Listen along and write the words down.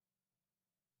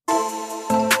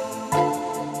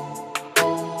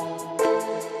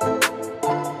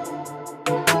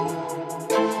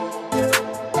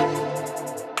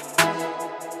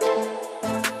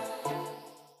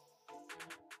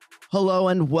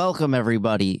and welcome,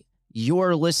 everybody.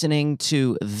 You're listening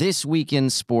to This Week in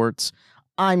Sports.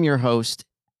 I'm your host,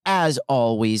 as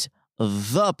always,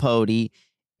 the Pody.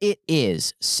 It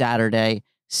is Saturday,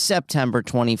 September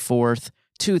 24th,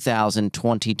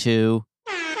 2022.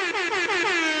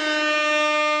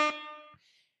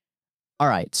 All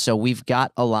right, so we've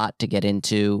got a lot to get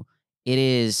into. It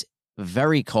is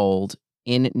very cold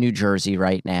in New Jersey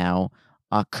right now.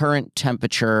 Current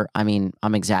temperature, I'm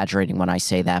exaggerating when I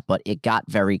say that, but it got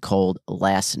very cold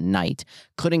last night.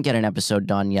 Couldn't get an episode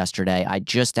done yesterday. I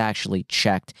just actually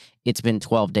checked. It's been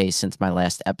 12 days since my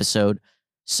last episode.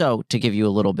 So to give you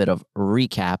a little bit of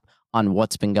recap on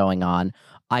what's been going on,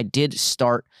 I did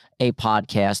start a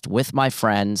podcast with my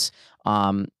friends,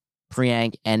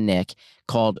 Priyank and Nick,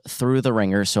 called Through the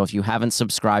Ringer. So if you haven't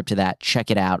subscribed to that, check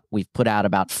it out. We've put out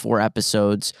about 4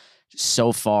 episodes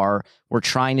so far. We're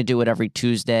trying to do it every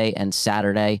Tuesday and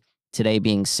Saturday. Today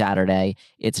being Saturday,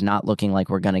 it's not looking like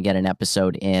we're going to get an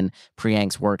episode in.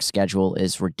 Priyank's work schedule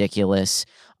is ridiculous.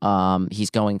 He's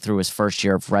going through his first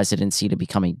year of residency to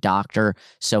become a doctor.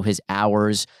 So his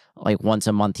hours, like once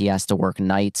a month, he has to work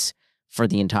nights for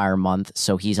the entire month.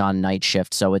 So he's on night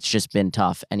shift. So it's just been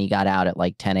tough. And he got out at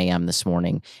like 10 a.m. this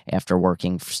morning after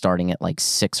working, starting at like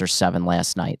 6 or 7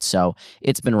 last night. So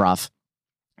it's been rough.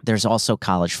 There's also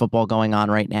college football going on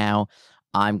right now.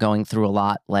 I'm going through a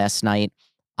lot. Last night,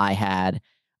 I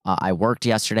worked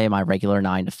yesterday, my regular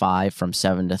 9 to 5 from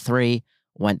 7 to 3,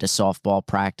 went to softball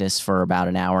practice for about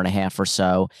an hour and a half or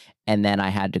so, and then I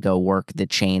had to go work the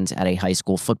chains at a high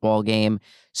school football game,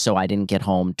 so I didn't get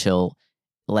home till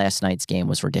last night's game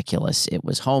was ridiculous. It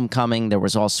was homecoming. There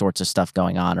was all sorts of stuff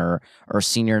going on, or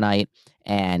senior night,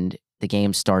 and the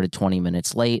game started 20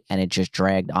 minutes late, and it just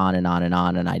dragged on and on and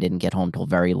on, and I didn't get home till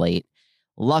very late.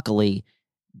 Luckily,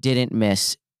 didn't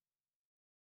miss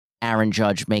Aaron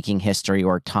Judge making history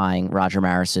or tying Roger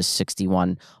Maris's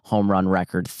 61 home run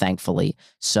record, thankfully.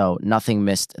 So nothing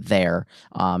missed there.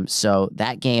 So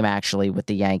that game actually with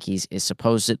the Yankees is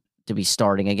supposed to be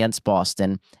starting against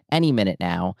Boston any minute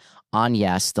now on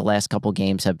Yes. The last couple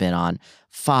games have been on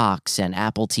Fox and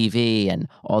Apple TV and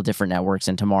all different networks,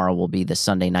 and tomorrow will be the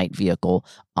Sunday night vehicle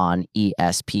on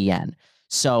ESPN.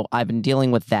 So I've been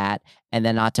dealing with that, and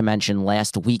then not to mention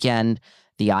last weekend,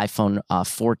 the iPhone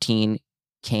 14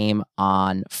 came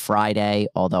on Friday,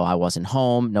 although I wasn't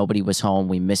home. Nobody was home.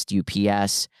 We missed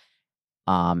UPS.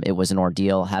 It was an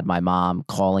ordeal. Had my mom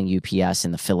calling UPS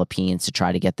in the Philippines to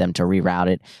try to get them to reroute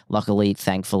it. Luckily,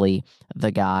 thankfully,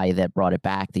 the guy that brought it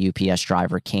back, the UPS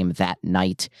driver, came that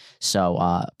night. So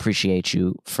appreciate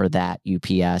you for that,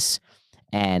 UPS.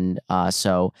 And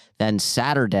so then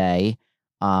Saturday,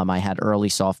 I had early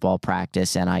softball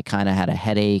practice, and I kind of had a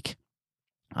headache.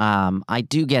 I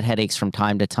do get headaches from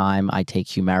time to time. I take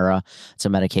Humira. It's a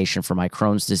medication for my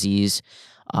Crohn's disease.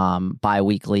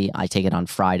 Bi-weekly, I take it on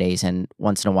Fridays, and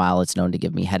once in a while it's known to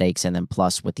give me headaches. And then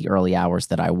plus with the early hours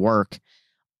that I work,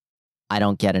 I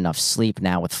don't get enough sleep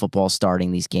now with football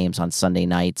starting. These games on Sunday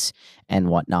nights and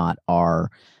whatnot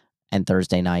and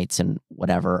Thursday nights and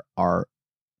whatever are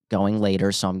going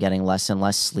later. So I'm getting less and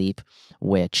less sleep,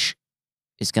 which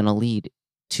is going to lead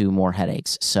to more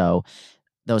headaches. So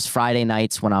those Friday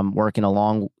nights when I'm working a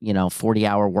long,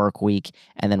 40-hour work week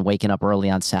and then waking up early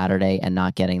on Saturday and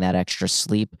not getting that extra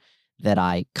sleep that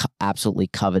I absolutely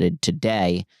coveted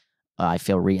today, I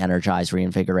feel re-energized,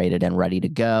 reinvigorated, and ready to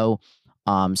go.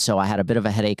 So I had a bit of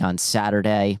a headache on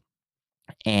Saturday,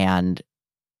 and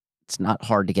it's not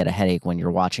hard to get a headache when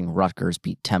you're watching Rutgers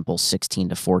beat Temple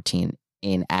 16-14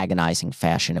 in agonizing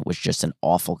fashion. It was just an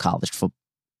awful college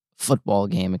football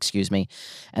game, excuse me.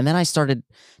 And then I started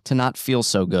to not feel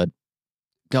so good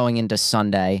going into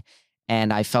Sunday,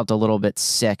 and I felt a little bit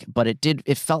sick, but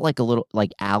it felt like a little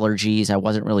like allergies. I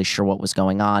wasn't really sure what was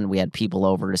going on. We had people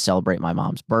over to celebrate my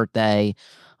mom's birthday.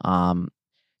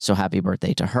 So happy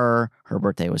birthday to her. Her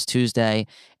birthday was Tuesday,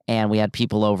 and we had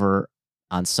people over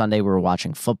on Sunday. We were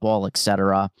watching football,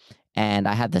 etc. And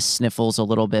I had the sniffles a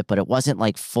little bit, but it wasn't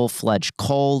like full-fledged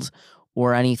cold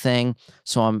or anything.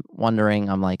 So I'm wondering,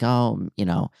 I'm like, I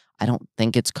don't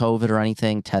think it's COVID or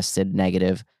anything. Tested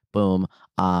negative. Boom.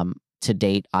 To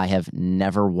date, I have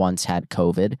never once had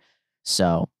COVID.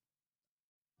 So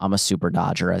I'm a super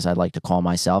dodger, as I like to call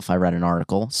myself. I read an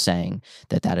article saying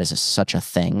that is such a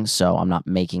thing. So I'm not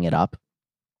making it up.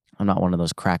 I'm not one of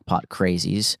those crackpot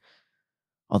crazies.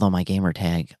 Although my gamer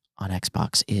tag on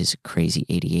Xbox is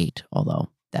crazy88. Although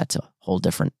that's a whole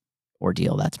different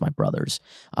ordeal. That's my brother's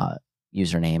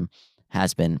username,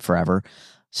 has been forever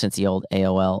since the old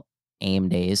AOL AIM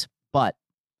days. But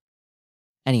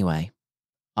anyway,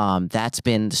 That's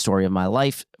been the story of my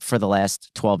life for the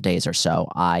last 12 days or so.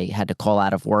 I had to call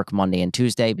out of work Monday and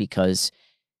Tuesday because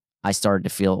I started to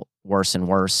feel worse and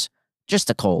worse. Just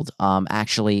a cold.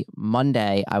 Actually,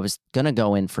 Monday I was gonna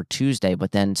go in for Tuesday,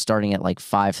 but then starting at like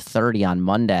 5:30 on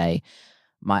Monday,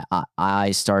 my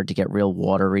eyes started to get real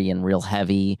watery and real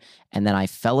heavy, and then I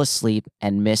fell asleep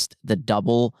and missed the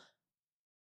double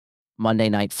Monday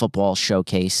Night Football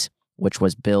showcase, which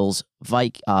was Bills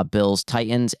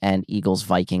Titans and Eagles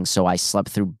Vikings. So I slept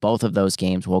through both of those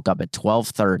games. Woke up at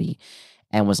 12:30,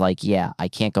 and was like, "Yeah, I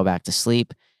can't go back to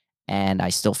sleep." And I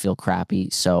still feel crappy.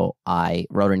 So I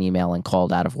wrote an email and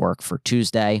called out of work for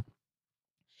Tuesday.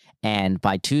 And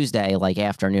by Tuesday, like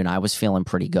afternoon, I was feeling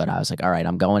pretty good. I was like, all right,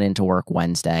 I'm going into work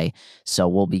Wednesday, so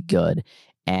we'll be good.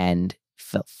 And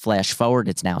flash forward,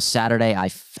 it's now Saturday. I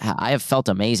have felt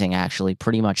amazing, actually,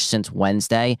 pretty much since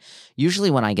Wednesday.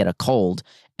 Usually when I get a cold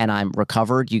and I'm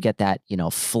recovered, you get that,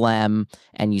 phlegm,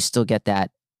 and you still get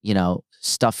that,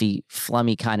 stuffy,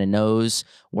 phlegmy kind of nose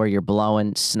where you're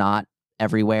blowing snot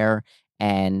everywhere,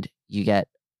 and you get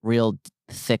real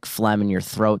thick phlegm in your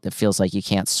throat that feels like you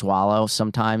can't swallow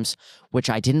sometimes, which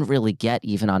I didn't really get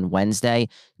even on Wednesday.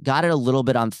 Got it a little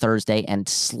bit on Thursday and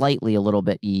slightly a little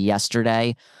bit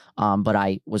yesterday, but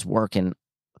I was working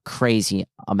a crazy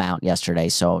amount yesterday,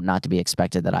 so not to be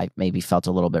expected that I maybe felt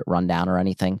a little bit run down or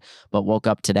anything. But woke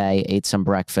up today, ate some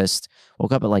breakfast,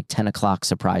 woke up at like 10 o'clock,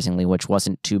 surprisingly, which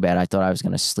wasn't too bad. I thought I was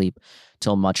going to sleep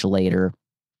till much later.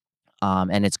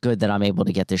 And it's good that I'm able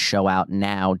to get this show out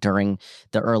now during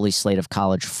the early slate of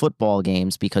college football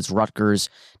games, because Rutgers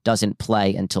doesn't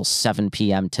play until 7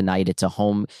 p.m. tonight. It's a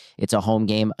home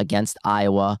game against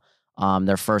Iowa.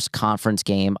 Their first conference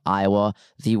game. Iowa,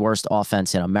 the worst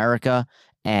offense in America,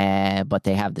 but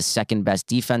they have the second best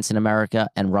defense in America,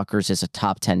 and Rutgers is a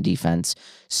top 10 defense.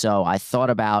 So I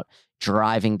thought about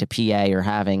driving to PA or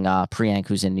having Priyank,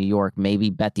 who's in New York,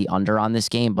 maybe bet the under on this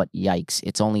game, but yikes,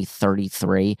 it's only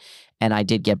 33. And I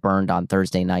did get burned on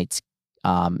Thursday night's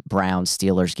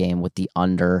Browns-Steelers game with the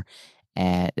under,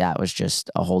 and that was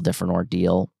just a whole different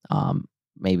ordeal.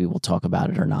 Maybe we'll talk about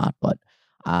it or not, but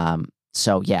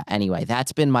so yeah, anyway,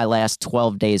 that's been my last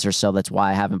 12 days or so. That's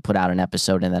why I haven't put out an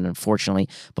episode, and then unfortunately,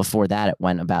 before that, it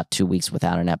went about 2 weeks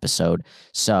without an episode.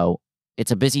 So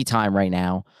it's a busy time right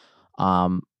now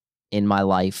in my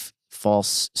life.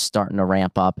 Fall's starting to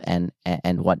ramp up and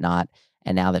whatnot,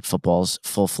 and now that football's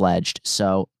full-fledged,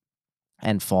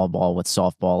 and fall ball with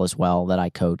softball as well that I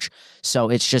coach. So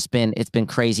it's been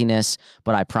craziness,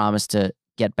 but I promise to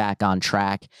get back on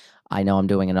track. I know I'm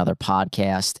doing another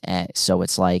podcast, and so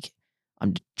it's like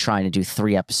I'm trying to do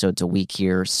 3 episodes a week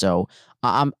here. So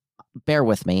bear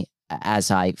with me as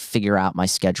I figure out my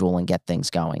schedule and get things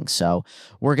going. So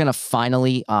we're going to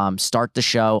finally start the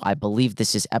show. I believe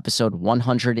this is episode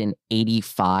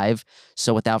 185.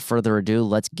 So without further ado,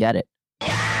 let's get it.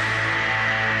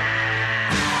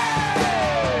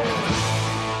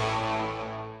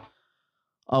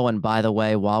 Oh, and by the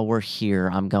way, while we're here,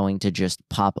 I'm going to just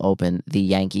pop open the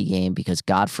Yankee game, because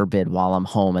God forbid, while I'm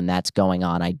home and that's going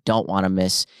on, I don't want to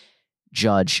miss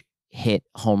Judge hit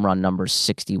home run number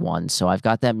 61. So I've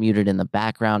got that muted in the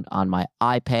background on my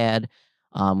iPad.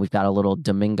 We've got a little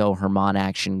Domingo Germán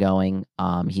action going.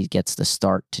 He gets the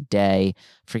start today.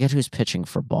 Forget who's pitching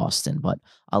for Boston, but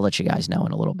I'll let you guys know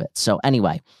in a little bit. So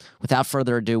anyway, without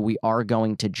further ado, we are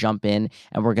going to jump in,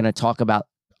 and we're going to talk about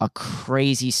a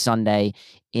crazy Sunday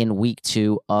in week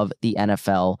 2 of the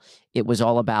NFL. It was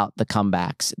all about the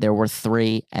comebacks. There were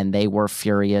 3, and they were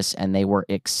furious, and they were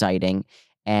exciting.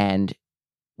 And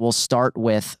we'll start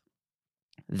with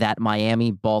that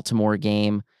Miami-Baltimore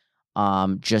game.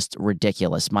 Just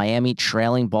ridiculous. Miami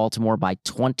trailing Baltimore by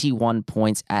 21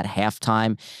 points at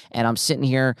halftime. And I'm sitting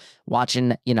here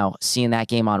watching, seeing that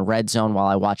game on Red Zone while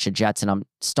I watch the Jets, and I'm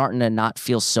starting to not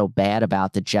feel so bad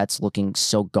about the Jets looking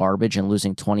so garbage and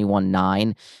losing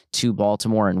 21-9 to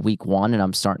Baltimore in week 1. And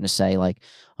I'm starting to say, like,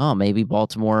 oh, maybe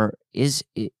Baltimore is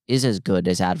as good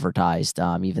as advertised,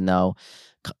 even though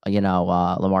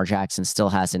Lamar Jackson still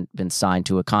hasn't been signed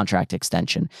to a contract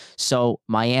extension. So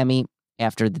Miami,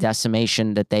 after the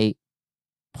decimation that they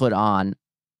put on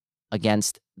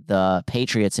against the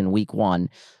Patriots in week 1,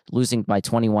 losing by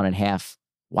 21.5.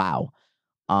 Wow.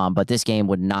 But this game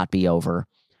would not be over.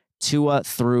 Tua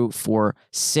threw for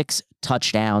 6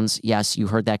 touchdowns. Yes, you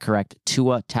heard that correct.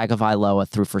 Tua Tagovailoa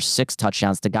threw for 6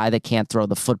 touchdowns. The guy that can't throw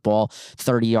the football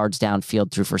 30 yards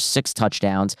downfield threw for 6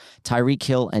 touchdowns. Tyreek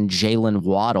Hill and Jalen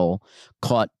Waddle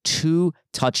caught 2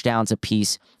 touchdowns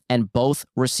apiece and both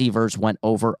receivers went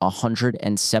over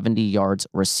 170 yards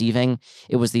receiving.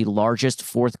 It was the largest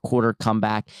fourth quarter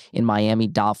comeback in Miami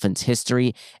Dolphins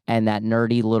history, and that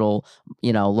nerdy little,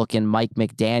 looking Mike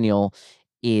McDaniel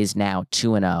is now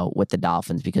 2-0 with the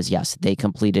Dolphins because, yes, they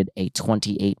completed a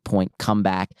 28-point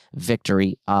comeback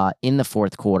victory in the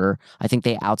fourth quarter. I think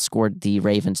they outscored the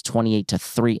Ravens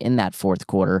 28-3 in that fourth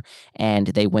quarter, and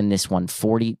they win this one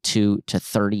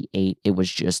 42-38. It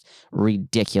was just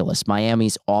ridiculous.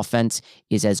 Miami's offense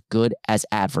is as good as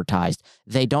advertised.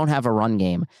 They don't have a run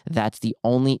game. That's the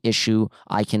only issue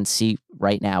I can see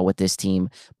right now with this team,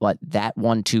 but that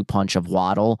 1-2 punch of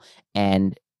Waddle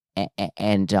and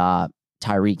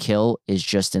Tyreek Hill is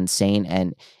just insane.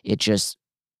 And it just,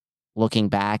 looking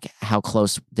back, how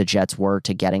close the Jets were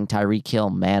to getting Tyreek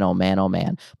Hill, man, oh man, oh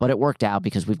man. But it worked out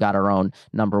because we've got our own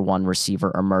number one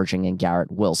receiver emerging in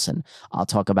Garrett Wilson. I'll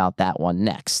talk about that one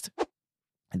next.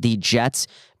 The Jets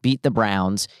beat the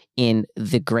Browns in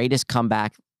the greatest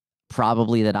comeback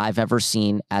probably that I've ever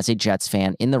seen as a Jets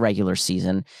fan in the regular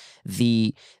season.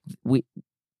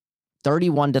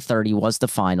 31-30 was the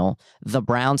final. The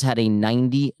Browns had a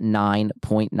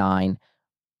 99.9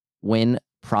 win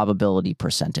probability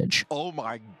percentage. Oh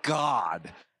my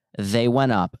God. They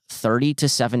went up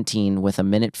 30-17 with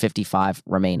 1:55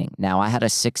 remaining. Now, I had a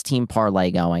 16 parlay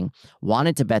going,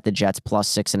 wanted to bet the Jets plus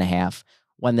 6.5.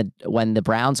 When the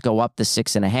Browns go up the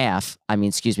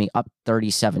 6.5, up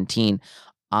 30-17,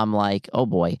 I'm like, oh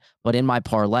boy. But in my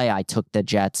parlay, I took the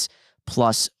Jets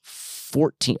plus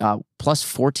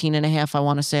 14.5, I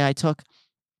want to say I took.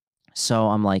 So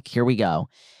I'm like, here we go.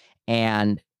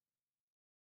 And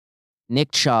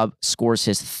Nick Chubb scores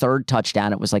his third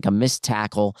touchdown. It was like a missed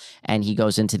tackle, and he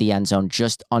goes into the end zone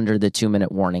just under the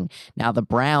 2-minute warning. Now, the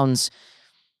Browns,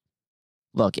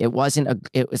 look,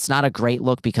 it's not a great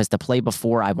look because the play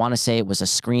before, I want to say it was a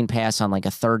screen pass on like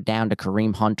a third down to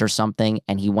Kareem Hunt or something,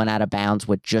 and he went out of bounds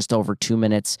with just over 2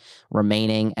 minutes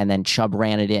remaining, and then Chubb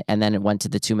ran it in, and then it went to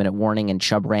the 2-minute warning, and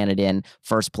Chubb ran it in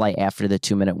first play after the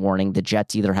 2-minute warning. The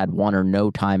Jets either had one or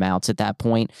no timeouts at that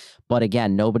point, but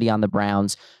again, nobody on the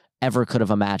Browns ever could have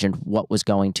imagined what was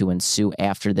going to ensue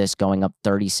after this, going up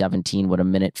 30-17 with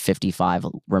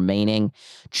 1:55 remaining.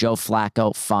 Joe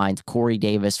Flacco finds Corey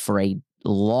Davis for a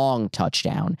long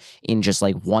touchdown in just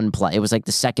like one play. It was like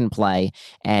the second play,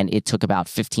 and it took about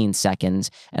 15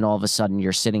 seconds, and all of a sudden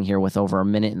you're sitting here with over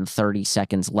 1:30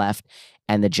 seconds left,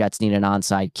 and the Jets need an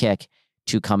onside kick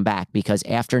to come back because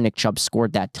after Nick Chubb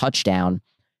scored that touchdown,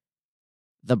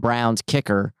 the Browns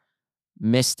kicker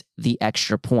missed the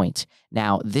extra point.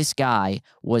 Now, this guy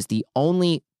was the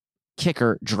only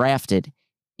kicker drafted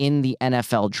in the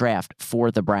NFL draft for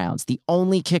the Browns. The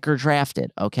only kicker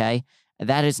drafted, okay?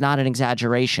 That is not an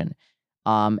exaggeration.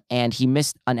 And he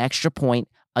missed an extra point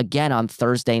again on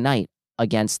Thursday night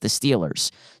against the Steelers.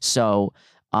 So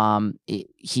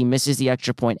he misses the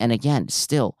extra point. And again,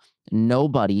 still,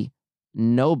 nobody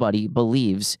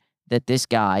believes that this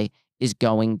guy is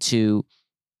going to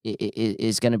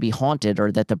be haunted,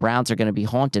 or that the Browns are going to be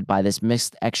haunted by this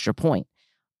missed extra point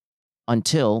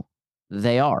until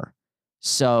they are.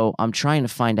 So I'm trying to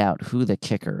find out who the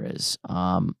kicker is.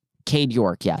 Cade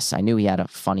York. Yes, I knew he had a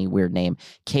funny, weird name.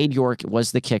 Cade York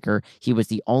was the kicker. He was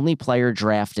the only player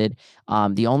drafted,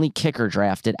 the only kicker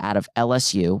drafted out of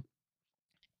LSU.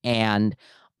 And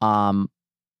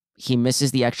he misses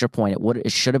the extra point.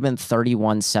 It should have been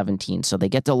 31-17. So they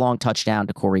get the long touchdown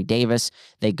to Corey Davis.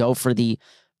 They go for the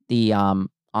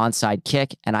onside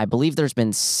kick, and I believe there's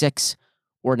been 6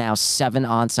 or now 7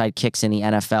 onside kicks in the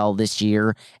NFL this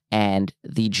year, and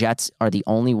the Jets are the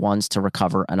only ones to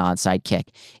recover an onside kick.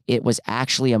 It was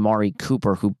actually Amari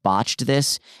Cooper who botched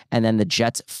this, and then the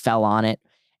Jets fell on it,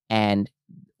 and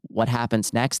what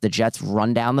happens next? The Jets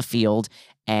run down the field,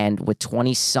 and with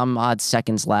 20-some-odd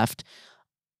seconds left,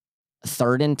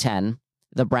 3rd and 10,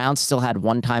 the Browns still had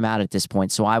one timeout at this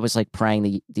point, so I was like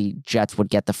praying the Jets would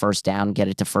get the first down, get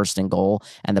it to 1st and goal,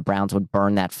 and the Browns would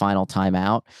burn that final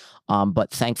timeout.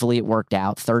 But thankfully it worked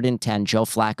out. 3rd and 10, Joe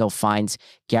Flacco finds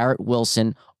Garrett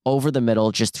Wilson over the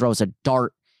middle, just throws a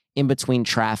dart in between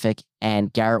traffic,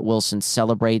 and Garrett Wilson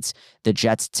celebrates. The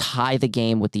Jets tie the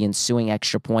game with the ensuing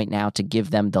extra point now to give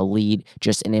them the lead.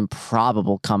 Just an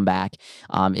improbable comeback.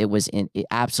 It was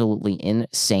absolutely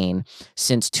insane.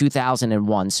 Since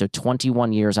 2001, so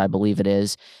 21 years, I believe it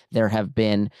is, there have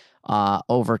been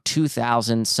over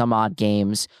 2,000 some odd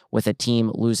games with a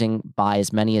team losing by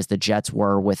as many as the Jets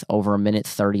were with over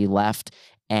 1:30 left,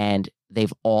 and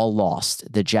they've all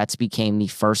lost. The Jets became the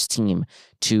first team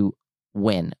to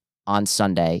win on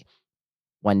Sunday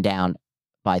when down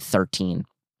by 13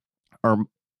 or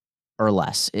or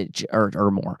less,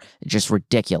 or more. Just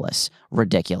ridiculous.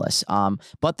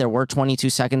 But there were 22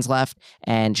 seconds left,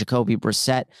 and Jacoby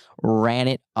Brissett ran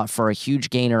it for a huge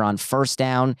gainer on first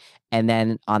down, and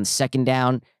then on second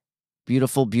down,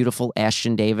 beautiful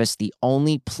Ashton Davis, the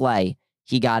only play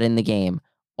he got in the game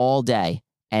all day.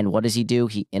 And what does he do?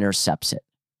 He intercepts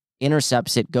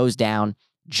it, goes down,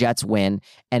 Jets win,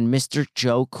 and Mr.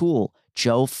 Joe friggin'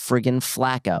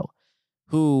 Flacco,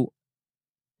 who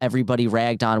everybody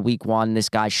ragged on week one. This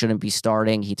guy shouldn't be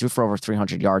starting. He threw for over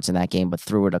 300 yards in that game, but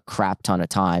threw it a crap ton of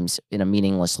times in a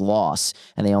meaningless loss,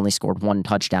 and they only scored one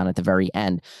touchdown at the very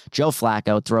end. Joe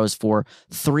Flacco throws for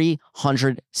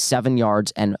 307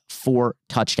 yards and 4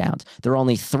 touchdowns. There are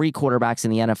only 3 quarterbacks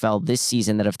in the NFL this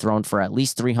season that have thrown for at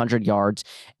least 300 yards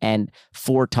and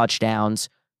 4 touchdowns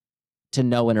to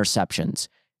no interceptions.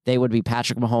 They would be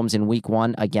Patrick Mahomes in week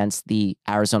 1 against the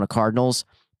Arizona Cardinals,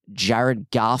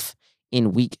 Jared Goff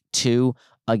in week 2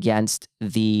 against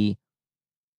the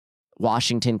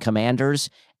Washington Commanders,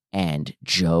 and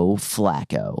Joe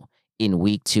Flacco in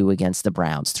week 2 against the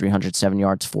Browns. 307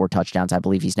 yards, 4 touchdowns. I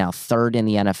believe he's now 3rd in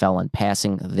the NFL in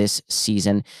passing this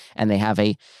season. And they have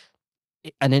an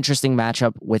interesting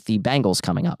matchup with the Bengals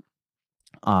coming up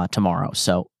tomorrow.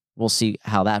 So we'll see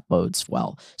how that bodes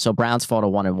well. So Browns fought a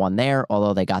 1-1 there,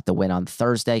 although they got the win on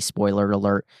Thursday. Spoiler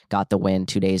alert, got the win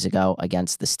 2 days ago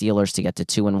against the Steelers to get to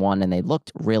 2-1, and they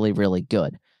looked really, really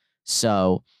good.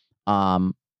 So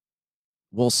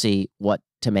we'll see what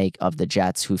to make of the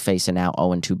Jets, who face a now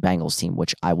 0-2 Bengals team,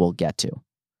 which I will get to.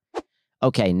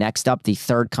 Okay, next up, the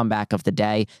third comeback of the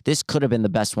day. This could have been the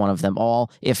best one of them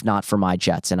all, if not for my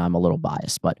Jets, and I'm a little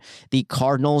biased. But the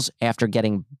Cardinals, after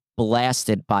getting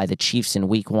blasted by the Chiefs in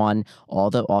week 1, all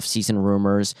the offseason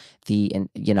rumors,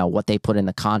 what they put in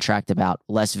the contract about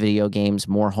less video games,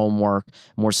 more homework,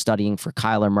 more studying for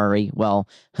Kyler Murray. Well,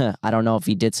 I don't know if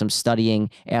he did some studying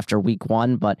after week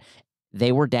 1, but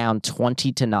they were down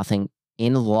 20-0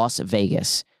 in Las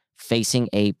Vegas, facing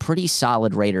a pretty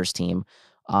solid Raiders team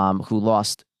who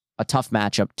lost a tough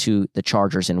matchup to the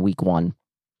Chargers in week 1.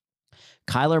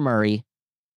 Kyler Murray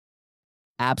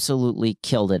absolutely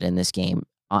killed it in this game.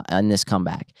 On this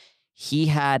comeback, he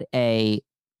had a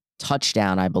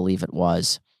touchdown, I believe it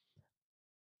was,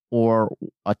 or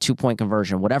a 2-point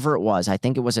conversion, whatever it was. I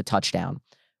think it was a touchdown,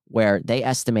 where they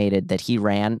estimated that he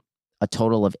ran a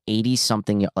total of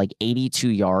 80-something, like 82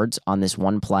 yards on this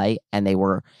one play, and they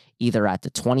were either at the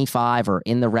 25 or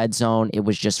in the red zone. It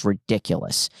was just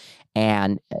ridiculous.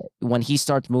 And when he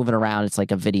starts moving around, it's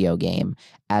like a video game.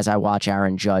 As I watch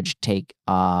Aaron Judge take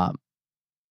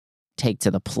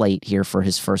to the plate here for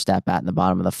his first at bat in the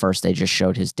bottom of the first. They just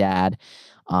showed his dad.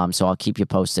 So I'll keep you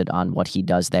posted on what he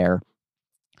does there.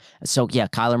 So yeah,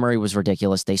 Kyler Murray was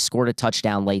ridiculous. They scored a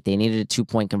touchdown late. They needed a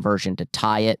 2-point conversion to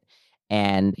tie it,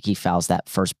 and he fouls that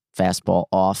first fastball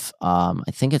off.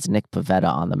 I think it's Nick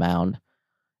Pivetta on the mound,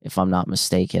 if I'm not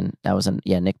mistaken. That was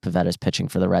Nick Pivetta's pitching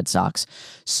for the Red Sox.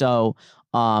 So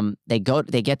they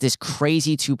get this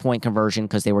crazy 2-point conversion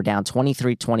because they were down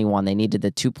 23-21. They needed the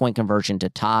 2-point conversion to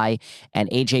tie, and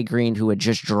AJ Green, who had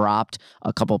just dropped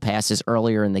a couple passes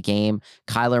earlier in the game,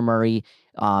 Kyler Murray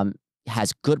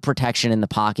has good protection in the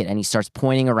pocket, and he starts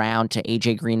pointing around to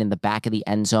AJ Green in the back of the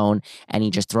end zone, and he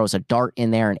just throws a dart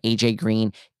in there, and AJ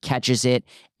Green catches it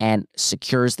and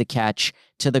secures the catch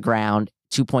to the ground.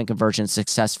 2-point conversion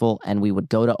successful, and we would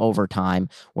go to overtime,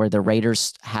 where the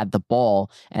Raiders had the ball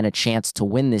and a chance to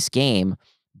win this game.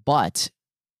 But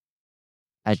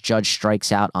as Judge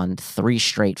strikes out on 3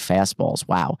 straight fastballs,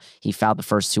 wow, he fouled the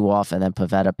first 2 off, and then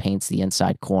Pivetta paints the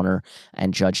inside corner,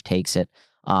 and Judge takes it.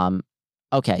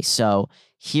 Okay, so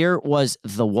here was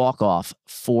the walk-off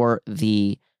for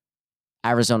the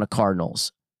Arizona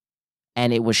Cardinals.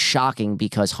 And it was shocking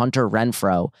because Hunter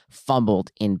Renfrow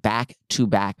fumbled in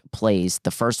back-to-back plays.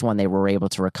 The first one they were able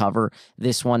to recover.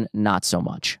 This one, not so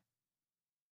much.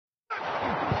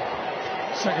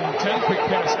 2nd and 10, quick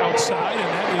pass outside,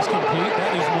 and that is complete.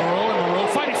 That is Moreau, and Moreau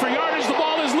fighting for yardage. The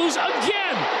ball is loose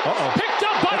again. Picked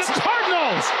up by the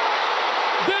Cardinals.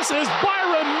 This is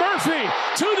Byron Murphy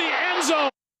to the end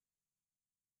zone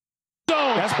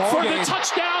for the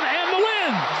touchdown and the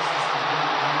win.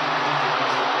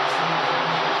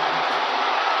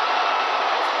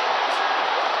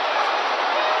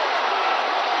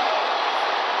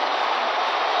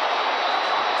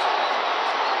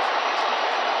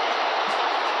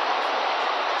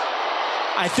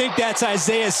 I think that's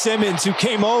Isaiah Simmons who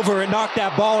came over and knocked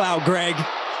that ball out, Greg.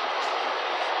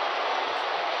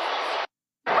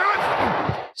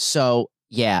 So,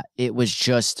 yeah, it was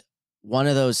just one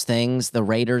of those things. The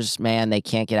Raiders, man, they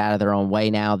can't get out of their own way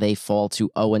now. They fall to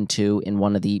 0-2 in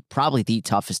one of the probably the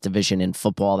toughest division in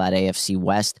football, that AFC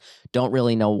West. Don't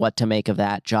really know what to make of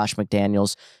that. Josh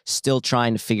McDaniels still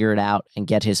trying to figure it out and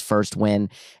get his first win.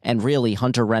 And really,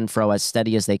 Hunter Renfrow, as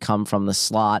steady as they come from the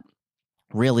slot,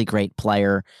 really great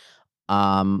player.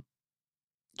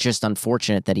 Just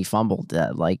unfortunate that he fumbled.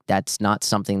 That's not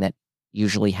something that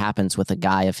usually happens with a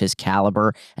guy of his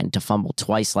caliber, and to fumble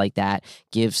twice like that,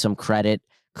 give some credit.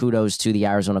 Kudos to the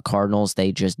Arizona Cardinals.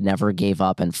 They just never gave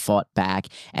up and fought back.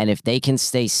 And if they can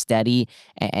stay steady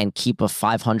and keep a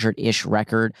 500-ish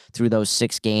record through those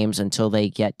 6 games until they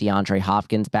get DeAndre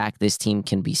Hopkins back, this team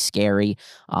can be scary.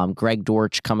 Greg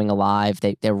Dortch coming alive.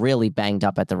 They're really banged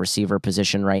up at the receiver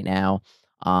position right now.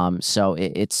 So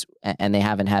and they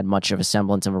haven't had much of a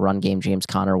semblance of a run game. James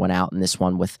Conner went out in this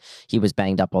one he was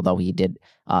banged up, although he did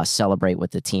celebrate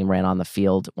with the team, ran on the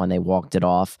field when they walked it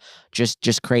off.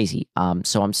 Just crazy.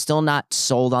 So I'm still not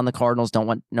sold on the Cardinals.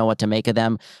 Don't know what to make of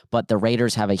them, but the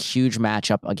Raiders have a huge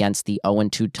matchup against the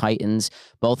 0-2 Titans.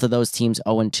 Both of those teams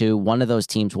 0-2. One of those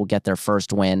teams will get their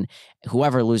first win.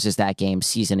 Whoever loses that game,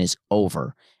 season is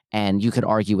over. And you could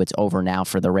argue it's over now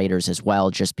for the Raiders as well,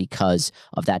 just because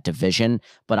of that division.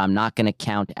 But I'm not going to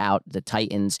count out the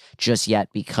Titans just yet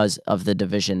because of the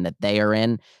division that they are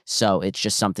in. So it's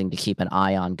just something to keep an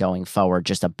eye on going forward.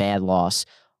 Just a bad loss,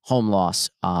 home loss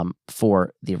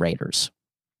for the Raiders.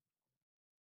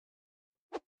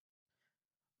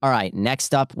 All right,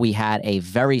 next up, we had a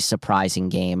very surprising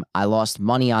game. I lost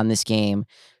money on this game,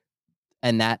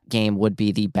 and that game would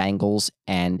be the Bengals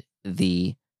and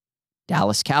the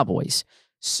Dallas Cowboys.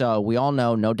 So we all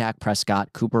know no Dak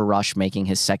Prescott, Cooper Rush making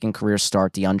his second career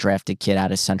start, the undrafted kid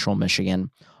out of Central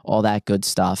Michigan, all that good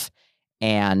stuff.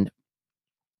 And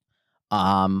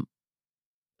the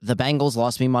Bengals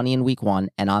lost me money in week 1.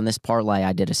 And on this parlay,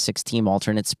 I did a 6-team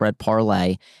alternate spread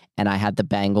parlay, and I had the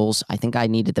Bengals. I think I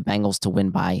needed the Bengals to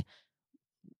win by,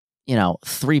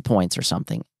 3 points or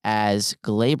something, as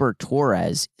Gleyber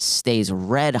Torres stays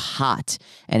red hot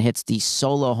and hits the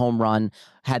solo home run,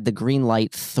 had the green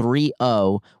light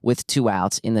 3-0 with 2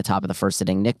 outs in the top of the first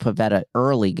inning. Nick Pivetta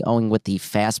early going with the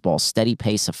fastball, steady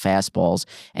pace of fastballs,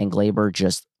 and Gleyber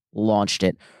just launched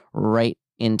it right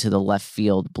into the left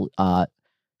field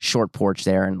short porch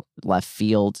there, and left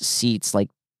field seats like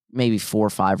maybe 4 or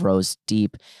 5 rows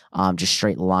deep, just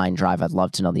straight line drive. I'd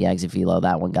love to know the exit velo.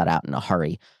 That one got out in a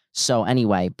hurry. So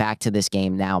anyway, back to this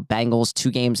game now. Bengals, 2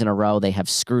 games in a row. They have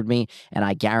screwed me, and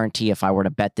I guarantee if I were to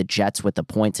bet the Jets with the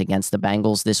points against the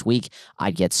Bengals this week,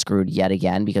 I'd get screwed yet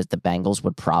again because the Bengals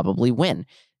would probably win.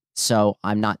 So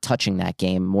I'm not touching that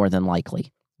game more than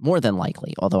likely.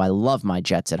 Although I love my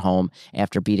Jets at home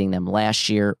after beating them last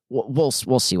year. We'll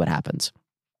see what happens.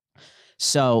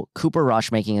 So Cooper Rush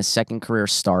making his second career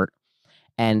start.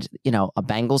 And, a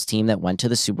Bengals team that went to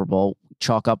the Super Bowl,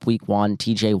 chalk up week 1,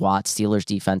 TJ Watt, Steelers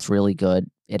defense, really good.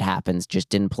 It happens, just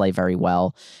didn't play very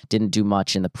well, didn't do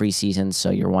much in the preseason.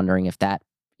 So you're wondering if that,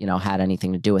 had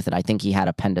anything to do with it. I think he had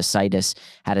appendicitis,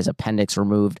 had his appendix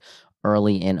removed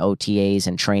early in OTAs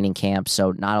and training camp.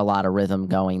 So not a lot of rhythm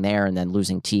going there. And then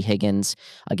losing T. Higgins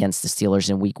against the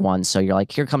Steelers in week 1. So you're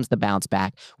like, here comes the bounce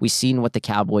back. We've seen what the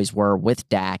Cowboys were with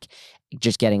Dak,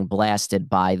 just getting blasted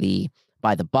by the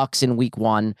Bucs in week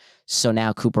 1. So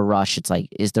now Cooper Rush, it's like,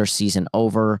 is their season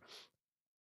over?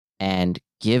 And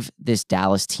give this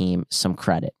Dallas team some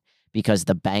credit, because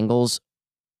the Bengals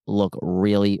look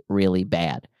really, really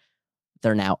bad.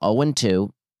 They're now 0-2.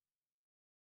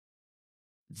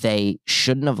 They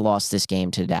shouldn't have lost this game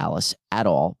to Dallas at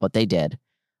all, but they did.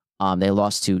 They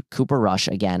lost to Cooper Rush,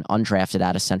 again, undrafted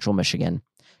out of Central Michigan.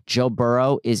 Joe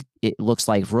Burrow it looks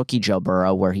like rookie Joe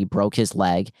Burrow, where he broke his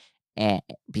leg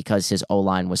because his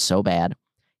O-line was so bad.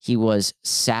 He was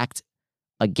sacked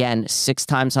again 6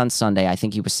 times on Sunday. I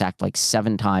think he was sacked like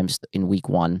 7 times in week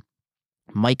 1.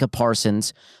 Micah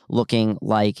Parsons looking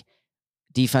like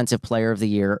defensive player of the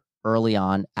year early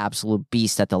on, absolute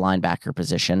beast at the linebacker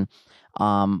position.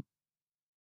 I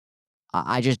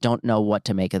just don't know what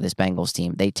to make of this Bengals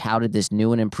team. They touted this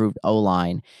new and improved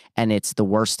O-line, and it's the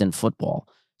worst in football.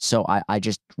 So I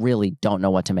just really don't know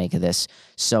what to make of this.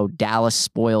 So Dallas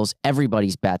spoils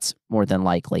everybody's bets more than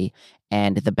likely,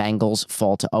 and the Bengals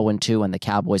fall to 0-2, and the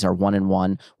Cowboys are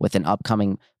 1-1 with an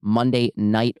upcoming Monday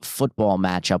night football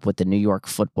matchup with the New York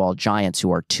Football Giants,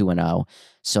 who are 2-0.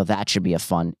 So that should be a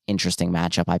fun, interesting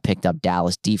matchup. I picked up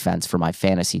Dallas defense for my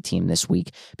fantasy team this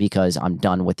week because I'm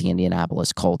done with the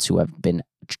Indianapolis Colts, who have been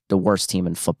the worst team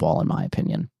in football, in my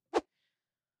opinion.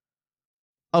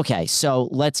 Okay, so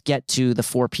let's get to the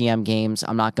 4 p.m. games.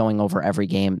 I'm not going over every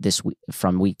game this week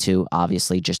from week 2.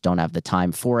 Obviously, just don't have the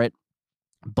time for it.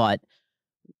 But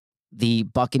the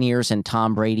Buccaneers and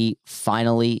Tom Brady,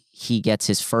 finally, he gets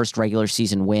his first regular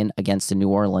season win against the New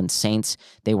Orleans Saints.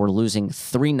 They were losing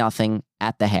 3-0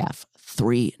 at the half.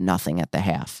 3-0 at the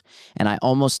half. And I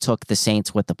almost took the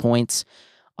Saints with the points.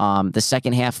 The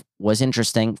second half was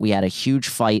interesting. We had a huge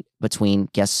fight between,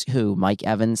 guess who, Mike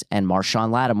Evans and Marshawn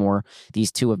Lattimore.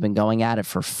 These two have been going at it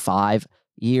for 5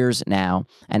 years now,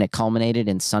 and it culminated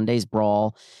in Sunday's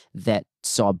brawl that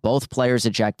saw both players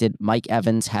ejected. Mike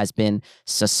Evans has been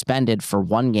suspended for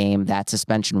 1 game. That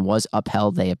suspension was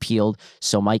upheld. They appealed,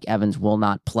 so Mike Evans will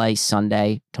not play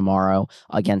Sunday, tomorrow,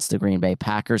 against the Green Bay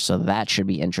Packers, so that should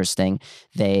be interesting.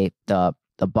 The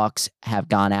Bucs have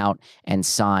gone out and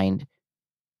signed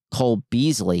Cole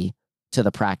Beasley to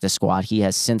the practice squad. He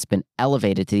has since been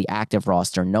elevated to the active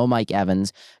roster. No Mike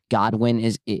Evans.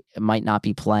 Godwin might not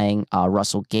be playing.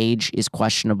 Russell Gage is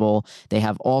questionable. They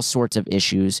have all sorts of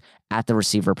issues at the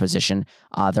receiver position.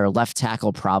 Their left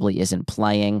tackle probably isn't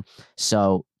playing.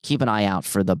 So keep an eye out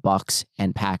for the Bucs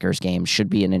and Packers game. Should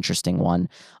be an interesting one.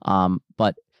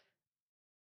 But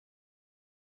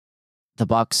the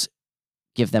Bucs,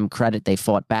 give them credit. They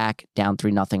fought back, down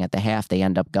 3-0 at the half. They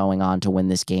end up going on to win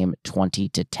this game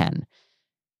 20-10.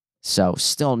 So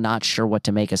still not sure what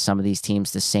to make of some of these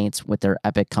teams. The Saints with their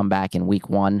epic comeback in week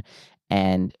 1,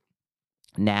 and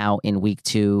now in week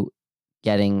 2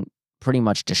 getting pretty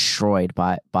much destroyed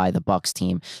by the Bucs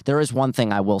team. There is one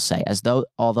thing I will say,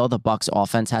 although the Bucs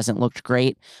offense hasn't looked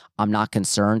great, I'm not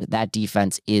concerned. That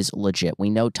defense is legit. We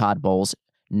know Todd Bowles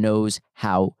knows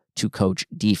how to coach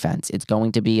defense. It's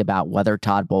going to be about whether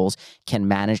Todd Bowles can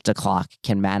manage the clock,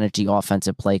 can manage the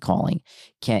offensive play calling,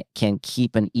 can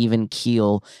keep an even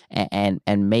keel and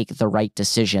make the right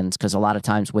decisions. Because a lot of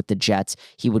times with the Jets,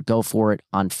 he would go for it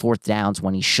on 4th downs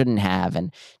when he shouldn't have,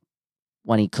 and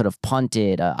when he could have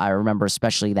punted. I remember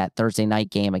especially that Thursday night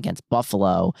game against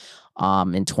Buffalo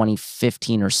in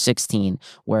 2015 or 16,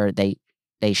 where they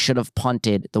should have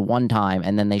punted the one time,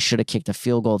 and then they should have kicked a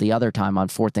field goal the other time on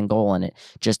 4th and goal, and it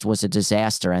just was a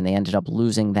disaster, and they ended up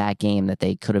losing that game that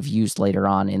they could have used later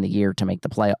on in the year to make the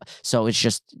playoff. So it's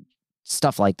just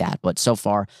stuff like that. But so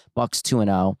far, Bucs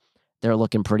 2-0. They're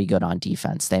looking pretty good on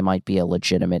defense. They might be a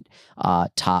legitimate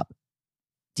top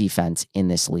defense in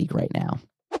this league right now.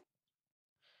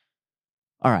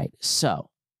 All right, so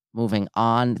moving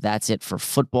on. That's it for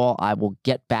football. I will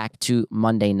get back to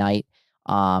Monday night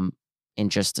in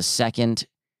just a second.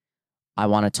 I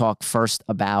want to talk first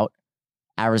about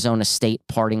Arizona State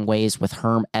parting ways with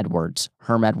Herm Edwards.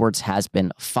 Herm Edwards has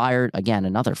been fired. Again,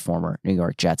 another former New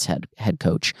York Jets head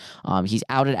coach. He's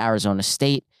out at Arizona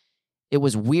State. It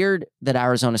was weird that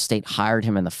Arizona State hired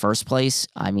him in the first place.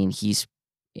 I mean, he's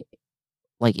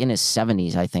like in his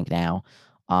 70s, I think now.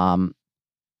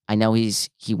 I know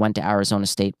he went to Arizona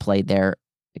State, played there,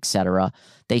 etc.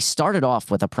 They started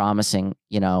off with a promising,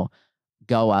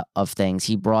 go of things.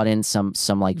 He brought in some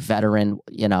like veteran,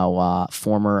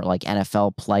 former like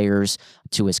NFL players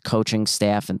to his coaching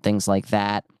staff and things like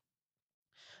that.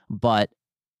 But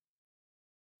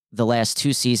the last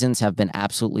 2 seasons have been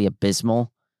absolutely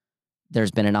abysmal.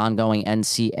 There's been an ongoing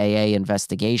NCAA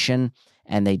investigation,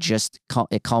 and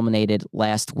it culminated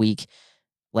last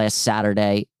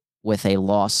Saturday, with a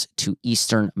loss to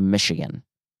Eastern Michigan.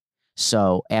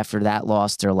 So after that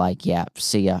loss, they're like, yeah,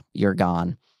 see ya, you're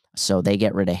gone. So they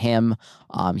get rid of him.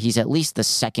 He's at least the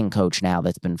second coach now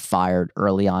that's been fired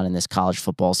early on in this college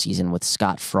football season, with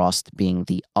Scott Frost being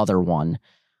the other one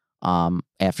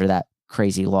after that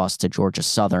crazy loss to Georgia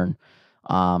Southern.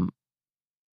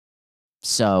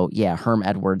 So yeah, Herm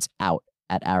Edwards out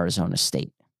at Arizona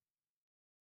State.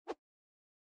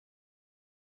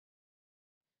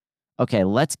 Okay,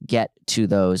 let's get to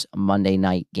those Monday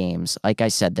night games. Like I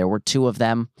said, there were 2 of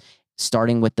them,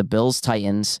 starting with the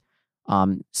Bills-Titans.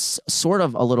 Sort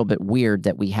of a little bit weird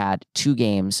that we had 2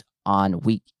 games in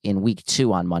week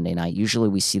 2 on Monday night. Usually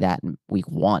we see that in week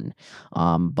 1.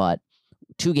 But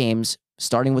 2 games,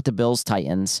 starting with the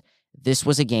Bills-Titans. This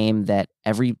was a game that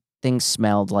everything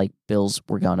smelled like Bills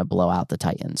were going to blow out the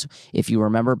Titans. If you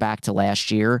remember back to last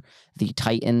year, the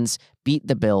Titans beat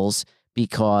the Bills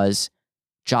because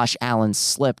Josh Allen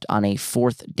slipped on a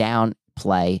 4th down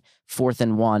play, 4th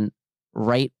and 1,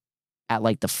 right at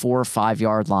like the 4 or 5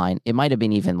 yard line. It might have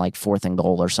been even like 4th and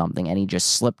goal or something, and he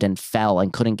just slipped and fell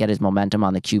and couldn't get his momentum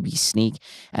on the QB sneak,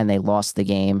 and they lost the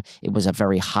game. It was a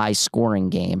very high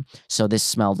scoring game. So this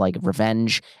smelled like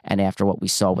revenge, and after what we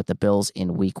saw with the Bills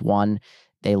in week 1,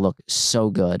 they look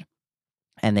so good.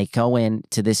 And they go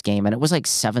into this game, and it was like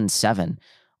 7-7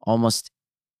 almost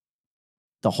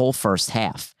the whole first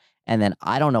half. And then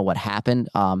I don't know what happened.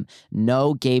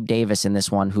 No Gabe Davis in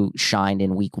this one, who shined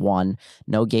in week 1.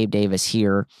 No Gabe Davis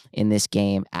here in this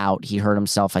game, out. He hurt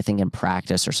himself, I think, in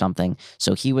practice or something.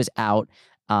 So he was out.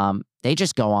 They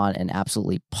just go on and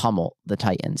absolutely pummel the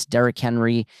Titans. Derrick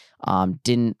Henry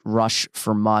didn't rush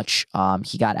for much.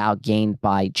 He got outgained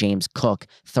by James Cook,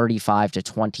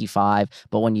 35-25.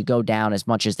 But when you go down as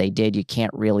much as they did, you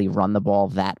can't really run the ball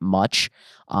that much.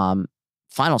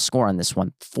 Final score on this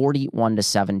one,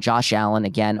 41-7. Josh Allen,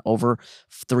 again, over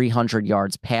 300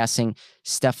 yards passing.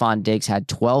 Stephon Diggs had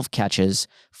 12 catches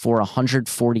for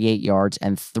 148 yards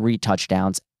and 3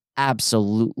 touchdowns.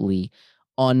 Absolutely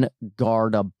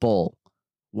unguardable.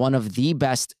 One of the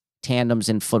best tandems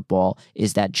in football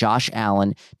is that Josh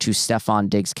Allen to Stephon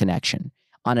Diggs connection.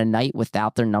 On a night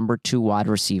without their number 2 wide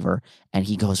receiver, and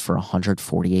he goes for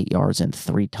 148 yards and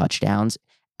 3 touchdowns.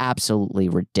 Absolutely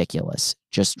ridiculous.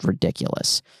 Just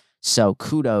ridiculous. So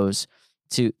kudos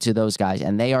to those guys.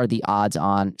 And they are the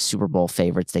odds-on Super Bowl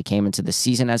favorites. They came into the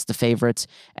season as the favorites,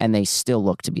 and they still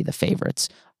look to be the favorites.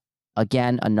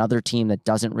 Again, another team that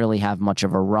doesn't really have much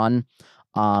of a run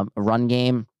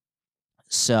game.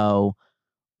 So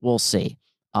we'll see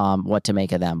what to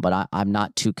make of them. But I'm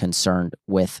not too concerned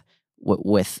with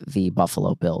the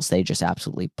Buffalo Bills. They just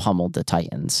absolutely pummeled the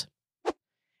Titans.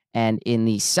 And in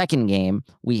the second game,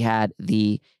 we had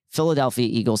the Philadelphia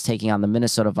Eagles taking on the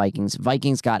Minnesota Vikings.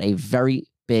 Vikings got a very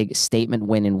big statement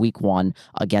win in week 1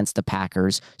 against the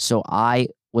Packers. So I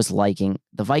was liking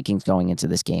the Vikings going into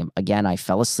this game. Again, I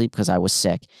fell asleep because I was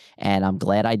sick, and I'm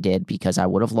glad I did because I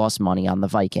would have lost money on the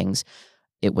Vikings.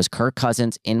 It was Kirk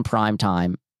Cousins in prime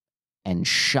time, and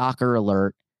shocker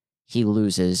alert, he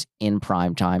loses in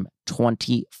prime time,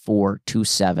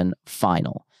 24-7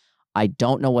 final. I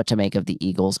don't know what to make of the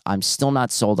Eagles. I'm still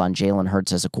not sold on Jalen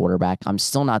Hurts as a quarterback. I'm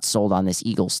still not sold on this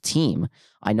Eagles team.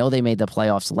 I know they made the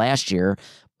playoffs last year,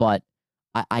 but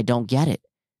I don't get it.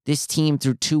 This team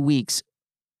through 2 weeks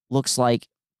looks like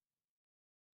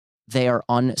they are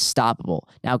unstoppable.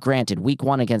 Now, granted, week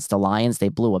 1 against the Lions, they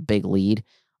blew a big lead.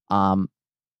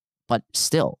 But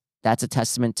still, that's a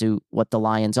testament to what the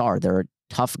Lions are. They're a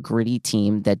tough, gritty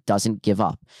team that doesn't give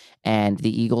up. And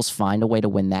the Eagles find a way to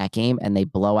win that game, and they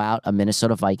blow out a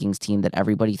Minnesota Vikings team that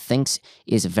everybody thinks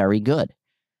is very good.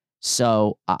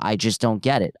 So I just don't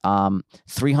get it.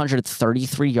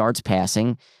 333 yards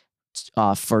passing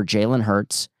for Jalen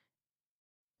Hurts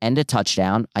and a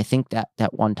touchdown. I think that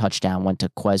one touchdown went to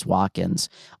Quez Watkins.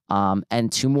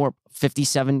 And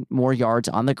 57 more yards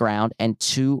on the ground and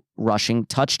 2 rushing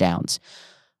touchdowns.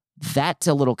 That's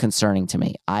a little concerning to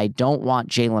me. I don't want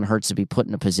Jalen Hurts to be put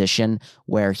in a position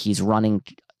where he's running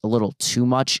a little too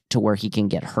much to where he can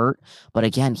get hurt. But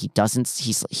again, he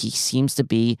seems to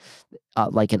be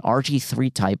like an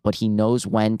RG3 type, but he knows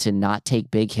when to not take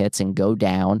big hits and go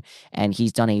down. And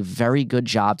he's done a very good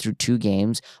job through 2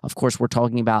 games. Of course, we're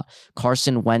talking about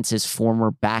Carson Wentz's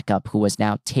former backup, who has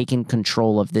now taken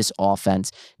control of this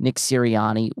offense. Nick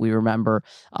Sirianni, we remember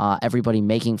everybody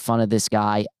making fun of this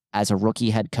guy as a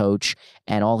rookie head coach,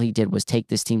 and all he did was take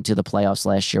this team to the playoffs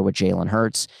last year with Jalen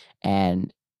Hurts,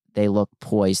 and they look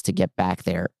poised to get back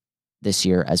there this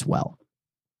year as well.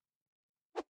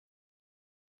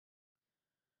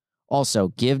 Also,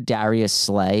 give Darius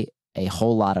Slay a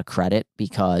whole lot of credit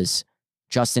because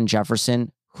Justin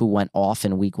Jefferson, who went off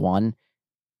in week 1,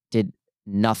 did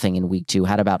nothing in week 2,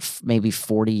 had about maybe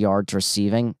 40 yards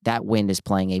receiving. That wind is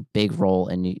playing a big role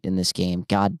in this game.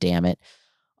 God damn it.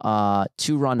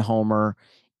 2-run homer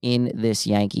in this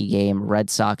Yankee game. Red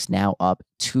Sox now up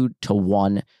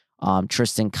 2-1.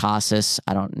 Tristan Casas,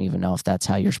 I don't even know if that's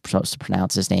how you're supposed to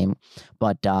pronounce his name,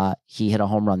 but he hit a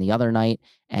home run the other night,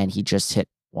 and he just hit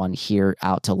one here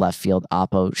out to left field.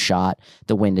 Oppo shot.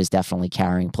 The wind is definitely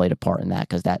played a part in that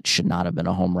because that should not have been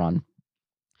a home run.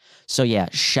 So yeah,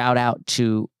 shout out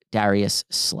to Darius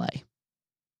Slay.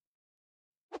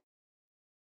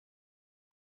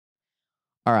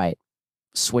 All right.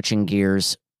 Switching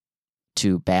gears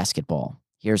to basketball.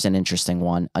 Here's an interesting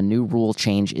one. A new rule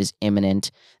change is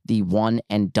imminent. The one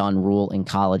and done rule in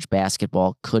college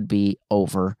basketball could be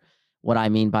over. What I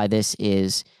mean by this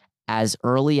is as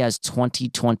early as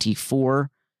 2024,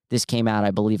 this came out,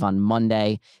 I believe, on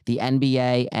Monday, the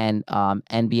NBA and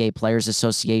NBA Players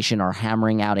Association are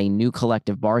hammering out a new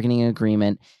collective bargaining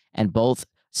agreement, and both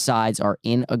sides are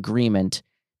in agreement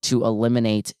to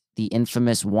eliminate the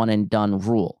infamous one and done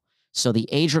rule. So the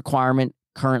age requirement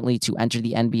currently to enter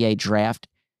the NBA draft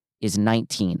is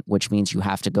 19, which means you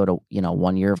have to go to,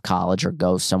 1 year of college or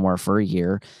go somewhere for a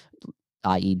year,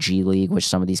 i.e. G League, which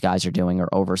some of these guys are doing, or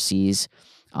overseas.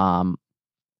 And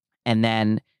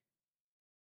then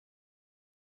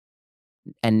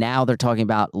And now they're talking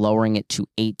about lowering it to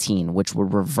 18, which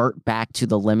would revert back to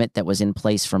the limit that was in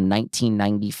place from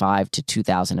 1995 to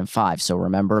 2005. So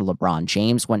remember, LeBron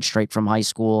James went straight from high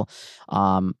school,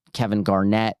 Kevin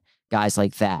Garnett, guys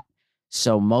like that.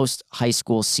 So most high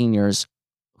school seniors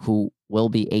who will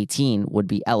be 18 would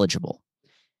be eligible.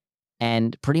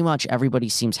 And pretty much everybody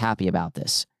seems happy about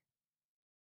this.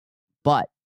 But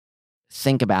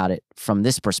think about it from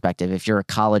this perspective. If you're a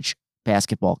college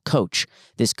basketball coach,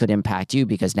 this could impact you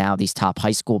because now these top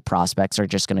high school prospects are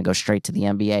just going to go straight to the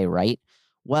NBA, right?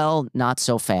 Well, not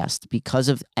so fast. Because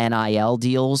of NIL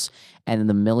deals and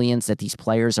the millions that these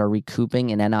players are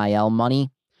recouping in NIL money,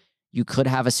 you could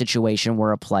have a situation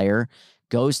where a player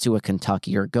goes to a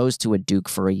Kentucky or goes to a Duke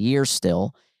for a year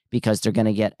still because they're going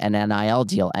to get an NIL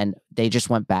deal, and they just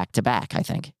went back to back, I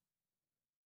think.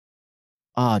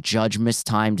 Oh, Judge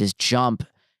mistimed his jump,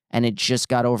 and it just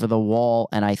got over the wall,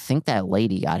 and I think that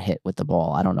lady got hit with the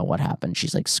ball. I don't know what happened.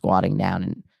 She's like squatting down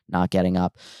and not getting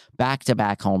up.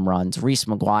 Back-to-back home runs. Reese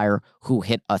McGuire, who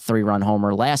hit a 3-run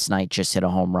homer last night, just hit a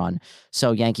home run.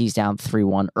 So Yankees down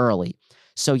 3-1 early.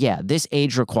 So yeah, this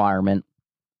age requirement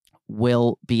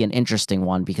will be an interesting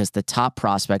one because the top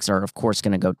prospects are, of course,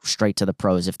 going to go straight to the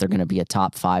pros if they're going to be a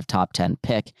top 5, top 10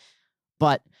 pick.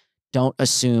 But don't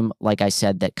assume, like I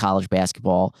said, that college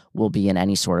basketball will be in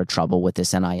any sort of trouble with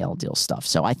this NIL deal stuff.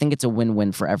 So I think it's a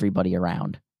win-win for everybody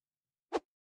around.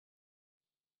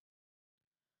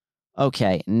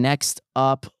 Okay, next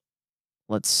up,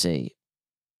 let's see.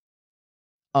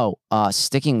 Oh,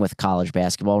 sticking with college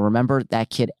basketball, remember that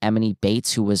kid Emily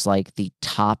Bates, who was like the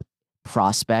top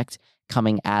prospect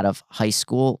coming out of high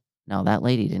school? No, that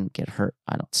lady didn't get hurt.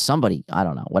 I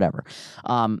don't know, whatever.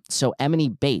 So Emily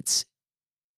Bates,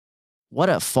 what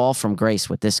a fall from grace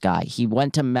with this guy. He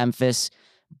went to Memphis,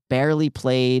 barely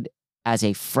played as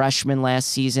a freshman last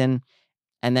season,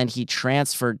 and then he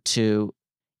transferred to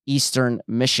Eastern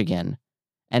Michigan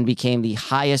and became the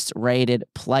highest rated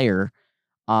player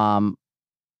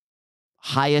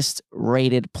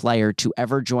to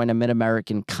ever join a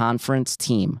Mid-American Conference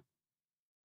team.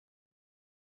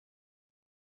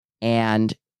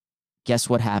 And guess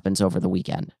what happens over the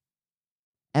weekend?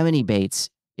 Emily Bates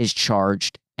is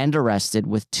charged and arrested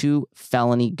with 2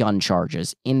 felony gun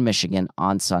charges in Michigan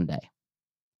on Sunday.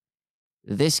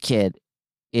 This kid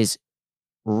is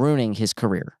ruining his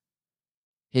career.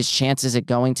 His chances at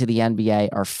going to the NBA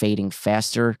are fading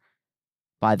faster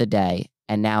by the day.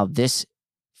 And now this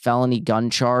felony gun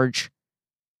charge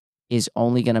is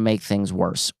only going to make things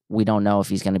worse. We don't know if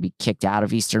he's going to be kicked out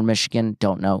of Eastern Michigan.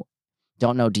 Don't know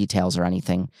details or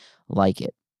anything like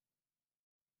it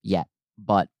yet.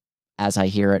 But as I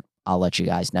hear it, I'll let you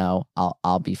guys know.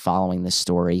 I'll be following this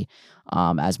story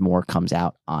as more comes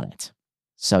out on it.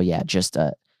 So yeah, just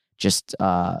a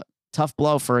tough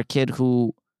blow for a kid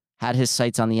who had his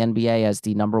sights on the NBA as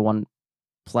the number 1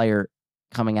 player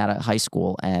coming out of high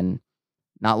school and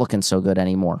not looking so good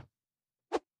anymore.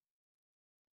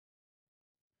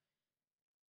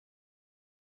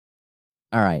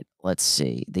 All right, let's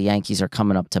see. The Yankees are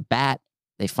coming up to bat.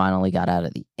 They finally got out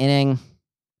of the inning.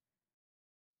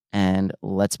 And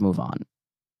let's move on.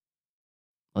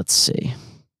 Let's see.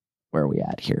 Where are we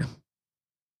at here?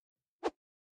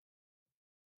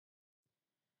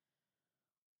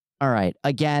 All right.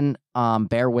 Again,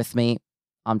 bear with me.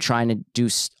 I'm trying to do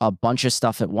a bunch of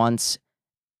stuff at once.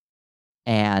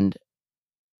 And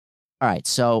all right.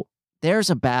 So there's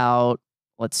about,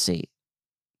 let's see.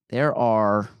 There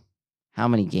are how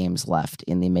many games left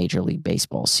in the Major League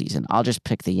Baseball season? I'll just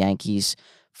pick the Yankees,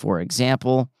 for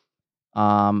example.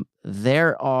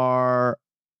 There are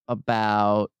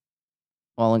about,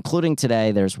 well, including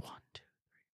today, there's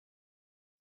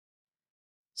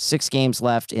 6 games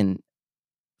left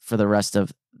for the rest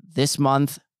of this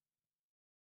month.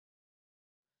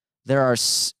 There are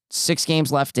 6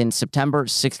 games left in September,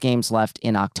 6 games left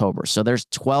in October. So there's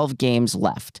 12 games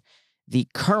left. The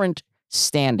current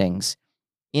standings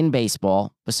in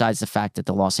baseball, besides the fact that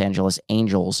the Los Angeles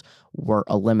Angels were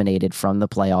eliminated from the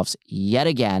playoffs yet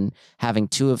again, having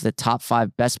 2 of the top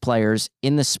 5 best players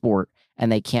in the sport, and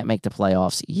they can't make the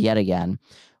playoffs yet again.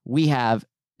 We have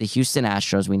the Houston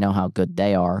Astros. We know how good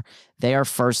they are. They are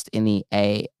first in the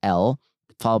AL,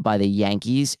 followed by the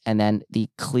Yankees, and then the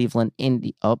Cleveland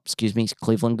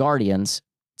Guardians.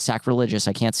 Sacrilegious,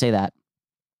 I can't say that.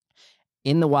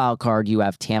 In the wild card, you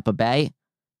have Tampa Bay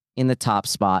in the top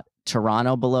spot.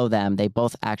 Toronto below them. They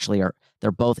both actually are,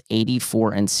 they're both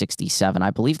 84 and 67. I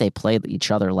believe they played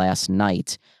each other last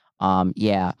night.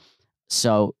 Yeah.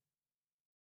 So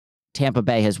Tampa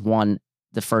Bay has won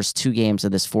the first 2 games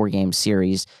of this 4-game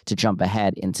series to jump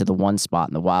ahead into the 1 spot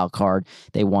in the wild card.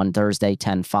 They won Thursday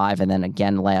 10-5, and then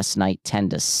again last night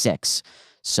 10-6.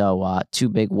 So 2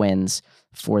 big wins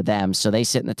for them. So they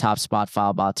sit in the top spot,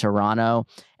 followed by Toronto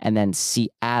and then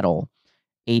Seattle,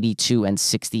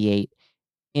 82-68.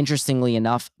 Interestingly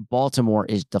enough, Baltimore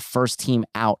is the first team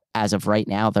out as of right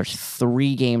now. They're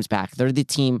 3 games back. They're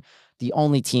the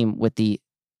only team with the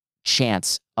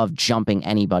chance of jumping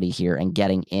anybody here and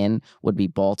getting in would be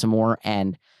Baltimore.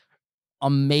 And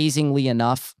amazingly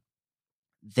enough,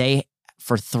 they,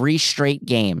 for 3 straight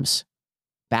games,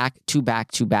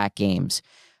 back-to-back games,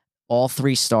 all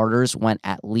 3 starters went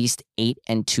at least 8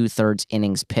 2/3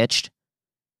 innings pitched.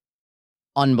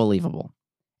 Unbelievable.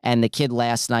 And the kid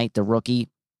last night, the rookie,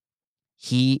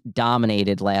 he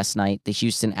dominated last night. The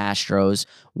Houston Astros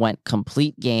went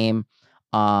complete game,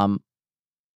 6-0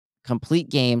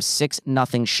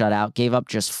 shutout, gave up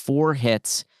just 4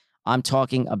 hits. I'm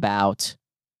talking about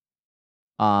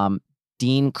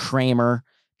Dean Kramer,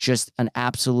 just an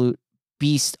absolute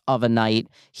beast of a night.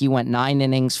 He went 9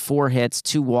 innings, 4 hits,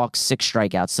 2 walks, 6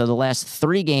 strikeouts. So the last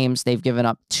 3 games, they've given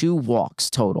up 2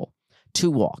 walks total. 2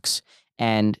 walks.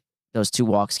 And those 2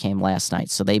 walks came last night.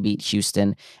 So they beat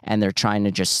Houston, and they're trying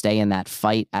to just stay in that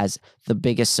fight as the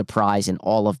biggest surprise in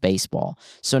all of baseball.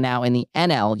 So now in the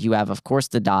NL, you have, of course,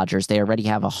 the Dodgers. They already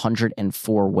have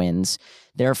 104 wins.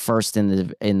 They're first in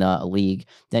the league.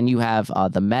 Then you have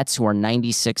the Mets, who are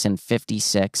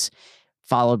 96-56,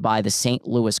 followed by the St.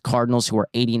 Louis Cardinals, who are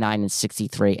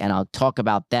 89-63. And I'll talk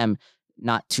about them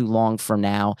not too long from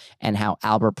now and how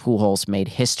Albert Pujols made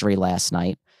history last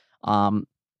night.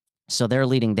 So they're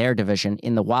leading their division.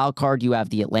 In the wild card, you have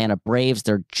the Atlanta Braves.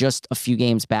 They're just a few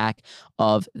games back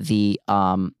of the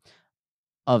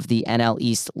NL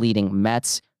East leading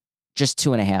Mets, just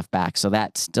 2.5 back. So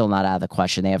that's still not out of the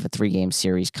question. They have a 3-game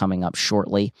series coming up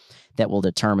shortly that will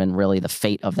determine really the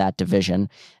fate of that division.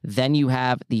 Then you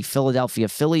have the Philadelphia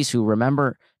Phillies, who,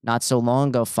 remember, not so long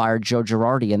ago fired Joe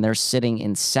Girardi, and they're sitting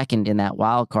in second in that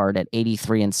wild card at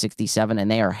 83-67, and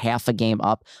they are half a game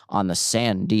up on the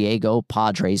San Diego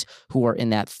Padres, who are in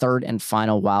that 3rd and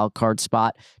final wild card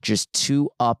spot, just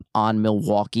 2 up on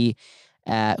Milwaukee,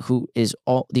 who is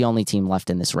the only team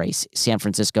left in this race. San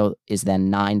Francisco is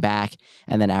then 9 back,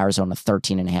 and then Arizona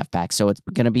 13.5 back. So it's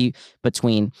going to be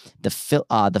between the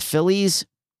Phillies,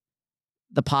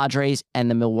 the Padres, and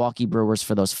the Milwaukee Brewers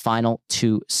for those final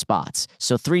 2 spots.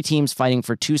 So 3 teams fighting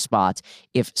for 2 spots.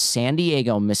 If San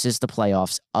Diego misses the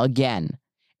playoffs again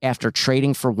after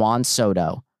trading for Juan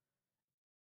Soto,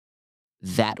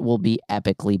 that will be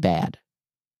epically bad.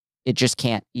 It just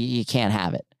can't, you can't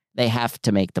have it. They have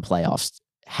to make the playoffs.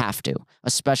 Have to,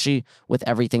 especially with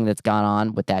everything that's gone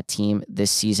on with that team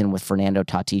this season with Fernando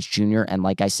Tatis Jr. And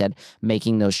like I said,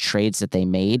 making those trades that they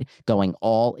made, going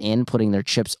all in, putting their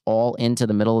chips all into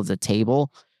the middle of the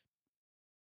table.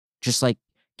 Just like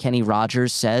Kenny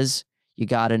Rogers says, you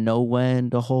got to know when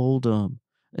to hold them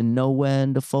and know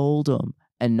when to fold them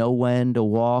and know when to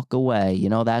walk away. You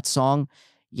know that song?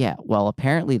 Yeah, well,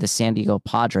 apparently the San Diego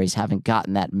Padres haven't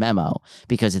gotten that memo,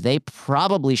 because they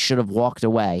probably should have walked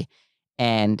away,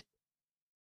 and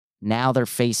now they're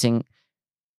facing,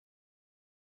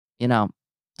 they're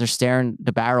staring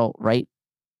the barrel right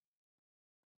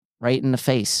in the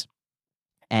face.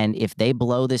 And if they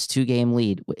blow this 2-game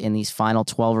lead in these final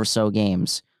 12 or so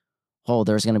games,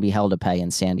 there's going to be hell to pay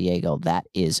in San Diego. That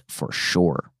is for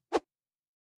sure.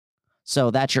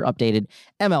 So that's your updated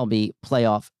MLB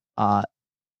playoff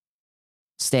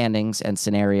standings and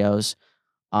scenarios.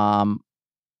 All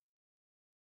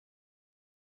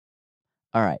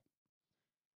right.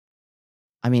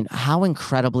 I mean, how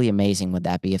incredibly amazing would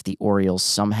that be if the Orioles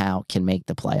somehow can make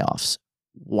the playoffs?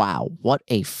 Wow, what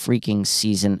a freaking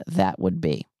season that would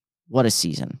be. What a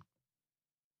season.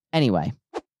 Anyway,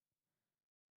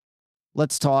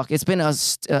 let's talk. It's been a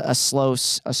slow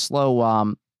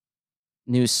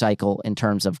news cycle in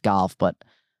terms of golf, but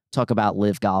talk about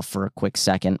Live Golf for a quick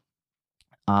second.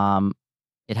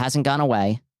 It hasn't gone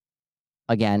away.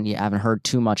 Again, you haven't heard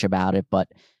too much about it, but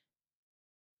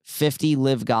 50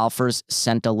 Live golfers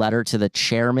sent a letter to the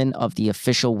chairman of the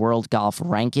official World Golf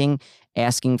Ranking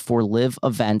asking for Live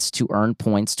events to earn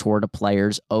points toward a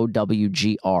player's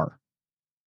OWGR.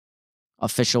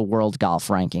 Official World Golf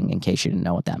Ranking, in case you didn't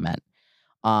know what that meant.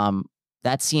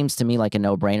 That seems to me like a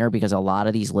no-brainer, because a lot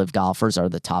of these Live golfers are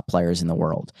the top players in the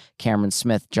world. Cameron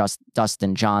Smith,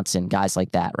 Dustin Johnson, guys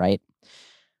like that, right?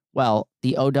 Well,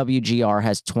 the OWGR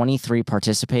has 23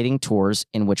 participating tours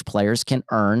in which players can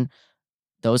earn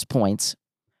those points.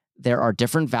 There are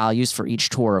different values for each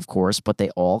tour, of course, but they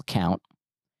all count.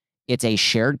 It's a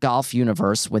shared golf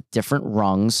universe with different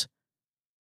rungs,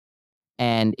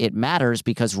 And it matters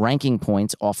because ranking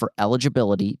points offer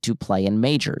eligibility to play in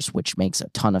majors, which makes a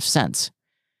ton of sense.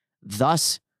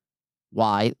 Thus,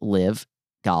 why LIV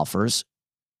golfers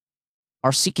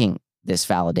are seeking this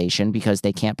validation, because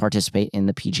they can't participate in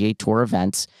the PGA Tour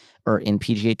events or in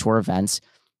PGA Tour events,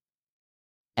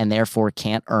 and therefore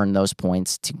can't earn those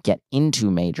points to get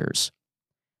into majors.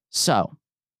 So,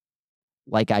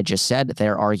 like I just said,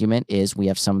 their argument is we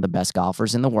have some of the best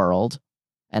golfers in the world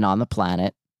and on the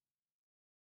planet.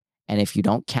 And if you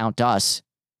don't count us,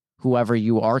 whoever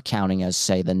you are counting as,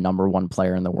 say, the number one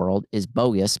player in the world is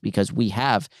bogus, because we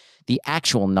have the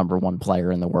actual number one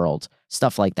player in the world.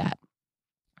 Stuff like that.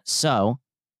 So,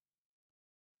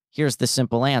 here's the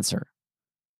simple answer.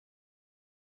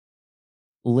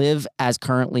 LIV, as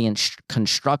currently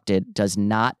constructed, does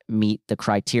not meet the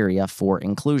criteria for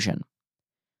inclusion.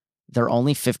 They're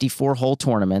only 54-hole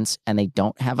tournaments, and they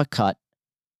don't have a cut.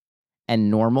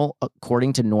 And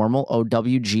according to normal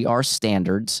OWGR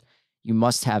standards, you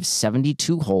must have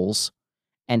 72 holes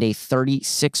and a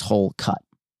 36-hole cut.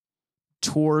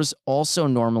 Tours also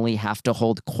normally have to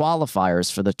hold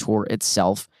qualifiers for the tour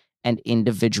itself and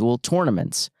individual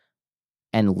tournaments,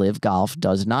 and LIV Golf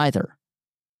does neither.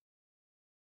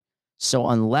 So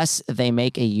unless they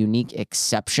make a unique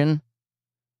exception,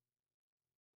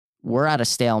 we're at a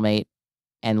stalemate,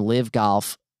 and LIV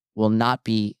Golf will not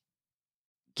be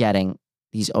getting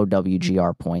these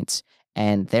OWGR points,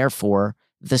 and therefore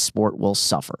the sport will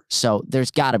suffer. So there's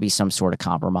got to be some sort of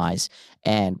compromise,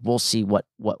 and we'll see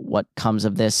what comes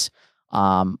of this.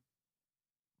 But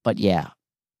yeah,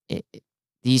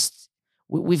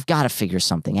 we've got to figure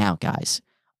something out, guys.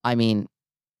 I mean,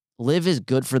 LIV is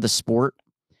good for the sport,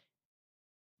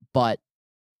 but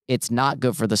it's not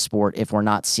good for the sport if we're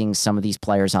not seeing some of these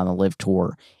players on the LIV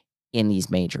Tour in these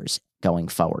majors going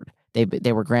forward.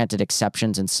 They were granted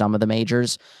exceptions in some of the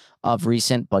majors of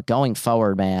recent, but going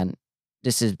forward, man,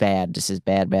 this is bad. This is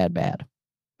bad, bad, bad.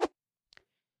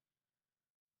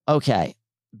 Okay.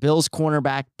 Bills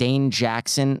cornerback Dane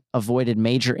Jackson avoided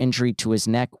major injury to his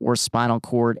neck or spinal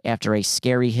cord after a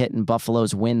scary hit in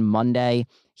Buffalo's win Monday.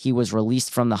 He was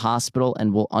released from the hospital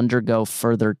and will undergo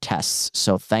further tests.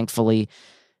 So thankfully,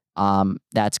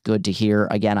 that's good to hear.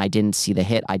 Again, I didn't see the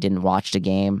hit. I didn't watch the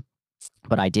game,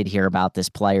 but I did hear about this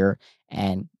player.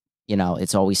 And, you know,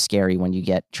 it's always scary when you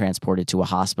get transported to a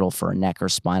hospital for a neck or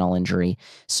spinal injury.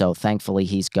 So thankfully,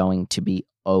 he's going to be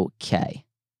okay.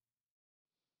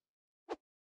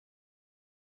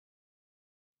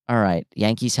 All right.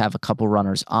 Yankees have a couple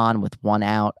runners on with one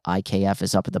out. IKF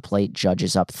is up at the plate. Judge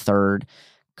is up third.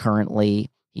 Currently,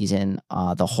 he's in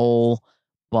the hole,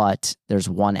 but there's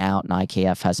one out, and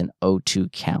IKF has an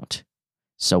 0-2 count.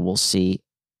 So we'll see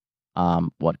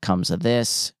what comes of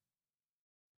this.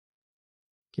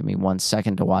 Give me 1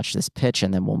 second to watch this pitch,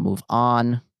 and then we'll move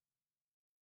on.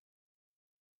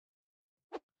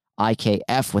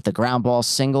 IKF with the ground ball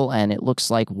single, and it looks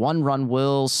like one run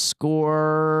will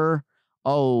score.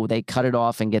 Oh, they cut it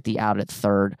off and get the out at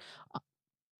third.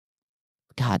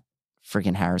 God,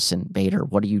 freaking Harrison Bader,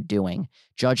 what are you doing?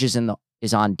 Judge is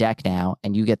on deck now,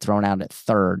 and you get thrown out at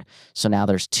third. So now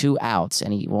there's 2 outs,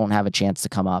 and he won't have a chance to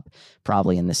come up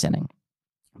probably in this inning.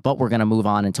 But we're going to move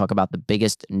on and talk about the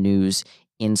biggest news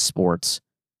in sports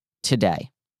today.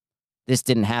 This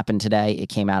didn't happen today. It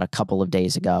came out a couple of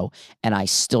days ago, and I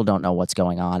still don't know what's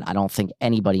going on. I don't think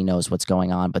anybody knows what's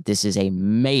going on, but this is a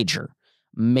major,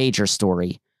 major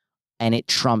story, and it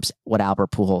trumps what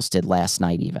Albert Pujols did last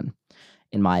night even,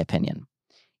 in my opinion.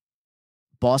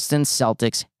 Boston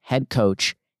Celtics head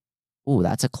coach, ooh,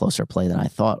 that's a closer play than I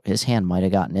thought. His hand might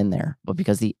have gotten in there, but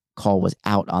because the call was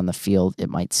out on the field, it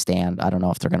might stand. I don't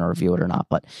know if they're going to review it or not,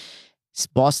 but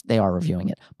they are reviewing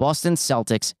it. Boston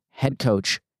Celtics head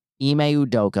coach Ime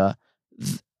Udoka,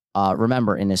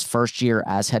 remember, in his first year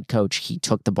as head coach, he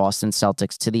took the Boston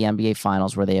Celtics to the NBA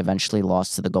Finals, where they eventually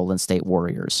lost to the Golden State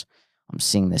Warriors. I'm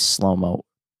seeing this slow-mo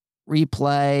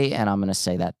replay, and I'm going to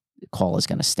say that call is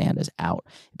going to stand as out,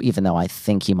 even though I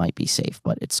think he might be safe,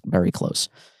 but it's very close.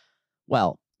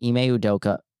 Well, Ime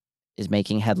Udoka is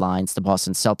making headlines. The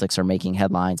Boston Celtics are making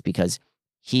headlines because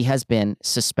he has been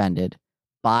suspended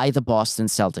by the Boston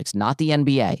Celtics, not the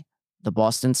NBA, the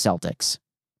Boston Celtics.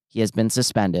 He has been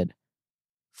suspended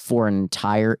for an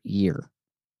entire year.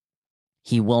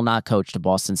 He will not coach the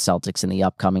Boston Celtics in the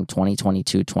upcoming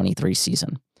 2022-23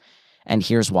 season. And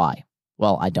here's why.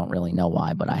 Well, I don't really know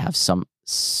why, but I have some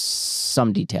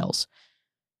details.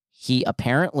 He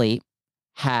apparently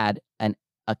had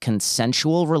a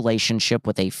consensual relationship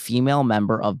with a female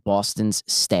member of Boston's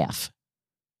staff.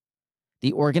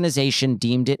 The organization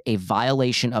deemed it a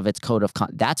violation of its code of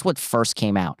conduct. That's what first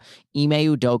came out. Ime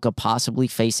Udoka possibly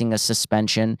facing a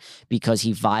suspension because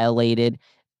he violated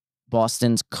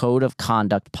Boston's code of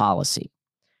conduct policy.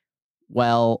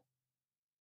 Well,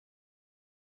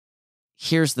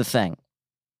 here's the thing.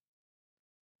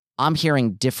 I'm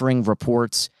hearing differing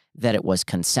reports that it was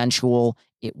consensual.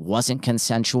 It wasn't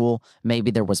consensual.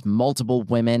 Maybe there was multiple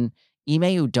women. Ime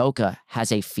Udoka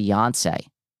has a fiance,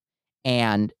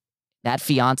 and that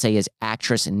fiance is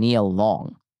actress Nia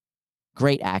Long.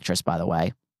 Great actress, by the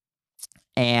way.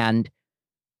 And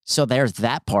so there's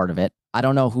that part of it. I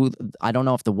don't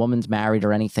know if the woman's married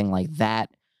or anything like that,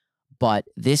 but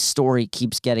this story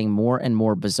keeps getting more and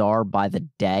more bizarre by the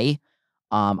day.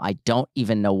 I don't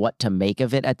even know what to make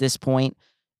of it at this point.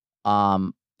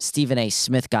 Stephen A.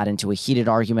 Smith got into a heated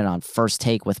argument on First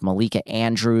Take with Malika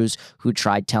Andrews, who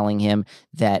tried telling him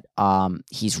that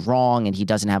he's wrong and he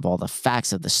doesn't have all the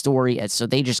facts of the story. And so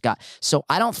so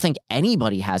I don't think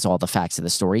anybody has all the facts of the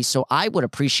story. So I would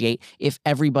appreciate if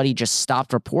everybody just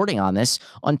stopped reporting on this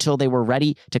until they were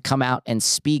ready to come out and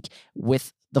speak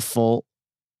with the full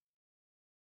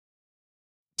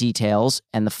details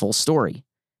and the full story.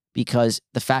 Because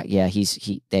the fact,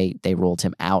 they ruled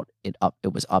him out.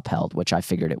 It was upheld, which I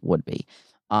figured it would be.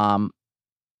 I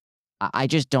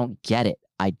just don't get it.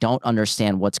 I don't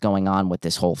understand what's going on with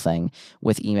this whole thing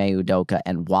with Ime Udoka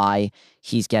and why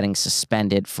he's getting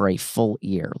suspended for a full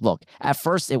year. Look, at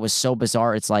first it was so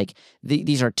bizarre. It's like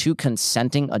these are two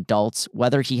consenting adults.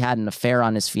 Whether he had an affair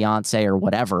on his fiance or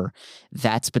whatever,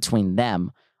 that's between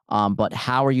them. But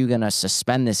how are you going to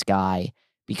suspend this guy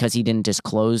because he didn't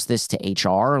disclose this to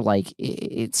HR? Like,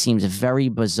 it seems very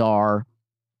bizarre.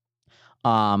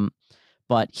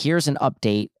 But here's an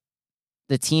update.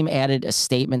 The team added a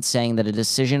statement saying that a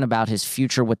decision about his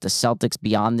future with the Celtics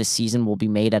beyond this season will be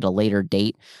made at a later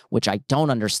date, which I don't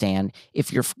understand.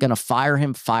 If you're going to fire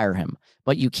him,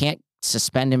 but you can't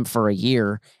suspend him for a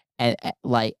year and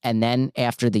then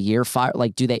after the year fire.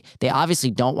 Like, they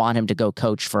obviously don't want him to go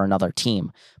coach for another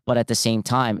team, but at the same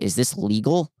time, is this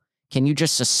legal? Can you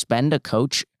just suspend a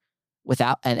coach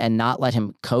without and not let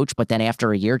him coach, but then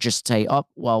after a year just say, oh,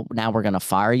 well, now we're going to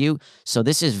fire you? So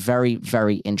this is very,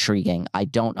 very intriguing. I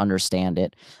don't understand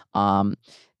it.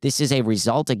 This is a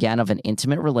result, again, of an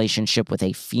intimate relationship with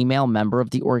a female member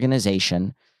of the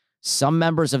organization. Some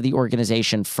members of the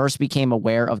organization first became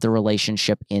aware of the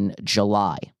relationship in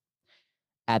July.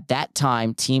 At that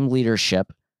time, team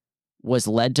leadership was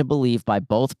led to believe by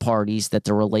both parties that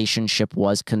the relationship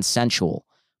was consensual.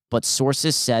 But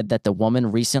sources said that the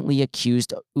woman recently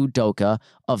accused Udoka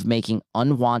of making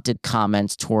unwanted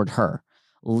comments toward her,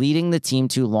 leading the team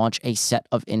to launch a set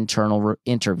of internal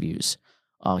interviews.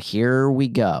 Here we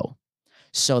go.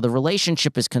 So the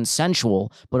relationship is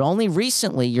consensual, but only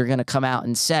recently you're going to come out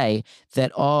and say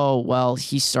that, oh, well,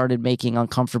 he started making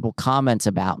uncomfortable comments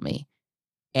about me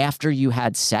after you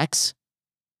had sex.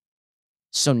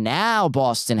 So now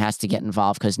Boston has to get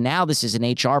involved because now this is an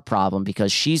HR problem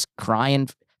because she's crying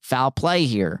foul play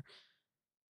here.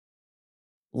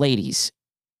 Ladies,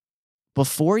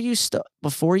 before you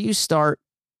start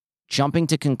jumping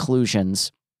to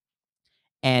conclusions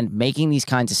and making these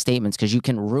kinds of statements, because you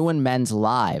can ruin men's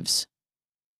lives.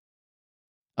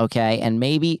 Okay? And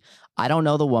maybe, I don't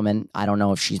know the woman. I don't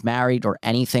know if she's married or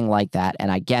anything like that.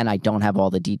 And again, I don't have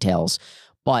all the details,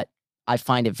 but I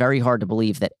find it very hard to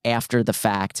believe that after the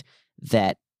fact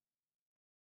that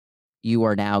you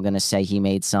are now going to say he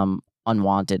made some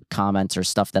unwanted comments or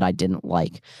stuff that I didn't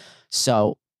like.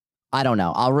 So I don't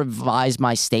know. I'll revise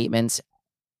my statements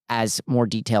as more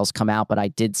details come out, but I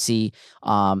did see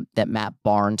that Matt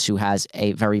Barnes, who has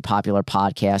a very popular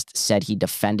podcast, said he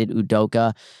defended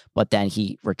Udoka, but then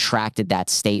he retracted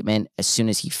that statement as soon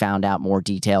as he found out more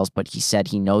details. But he said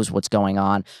he knows what's going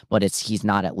on, but he's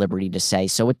not at liberty to say.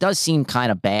 So it does seem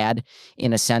kind of bad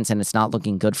in a sense, and it's not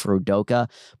looking good for Udoka.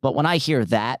 But when I hear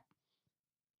that,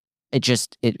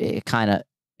 it kind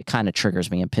of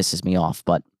triggers me and pisses me off.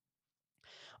 But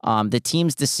the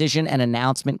team's decision and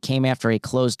announcement came after a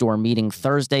closed-door meeting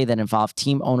Thursday that involved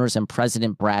team owners and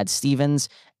president Brad Stevens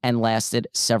and lasted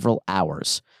several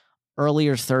hours.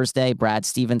 Earlier Thursday, Brad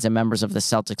Stevens and members of the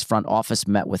Celtics front office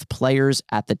met with players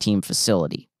at the team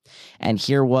facility. And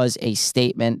here was a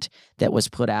statement that was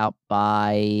put out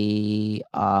by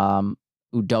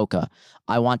Udoka.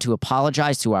 I want to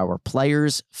apologize to our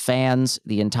players, fans,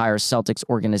 the entire Celtics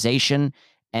organization,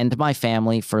 and my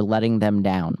family for letting them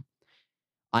down.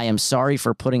 I am sorry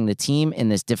for putting the team in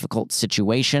this difficult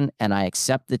situation, and I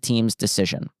accept the team's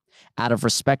decision. Out of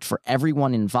respect for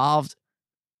everyone involved,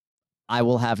 I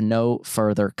will have no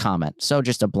further comment. So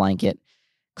just a blanket,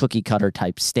 cookie cutter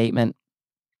type statement.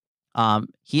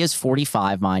 He is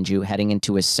 45, mind you, heading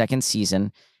into his second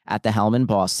season at the helm in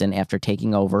Boston after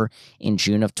taking over in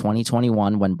June of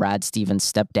 2021 when Brad Stevens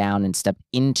stepped down and stepped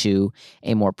into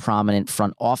a more prominent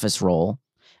front office role,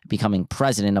 becoming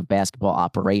president of basketball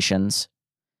operations.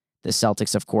 The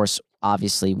Celtics, of course,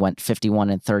 obviously went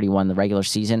 51-31 the regular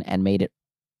season and made it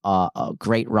a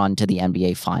great run to the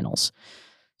NBA Finals.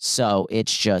 So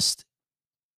it's just,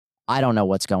 I don't know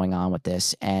what's going on with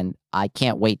this, and I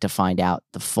can't wait to find out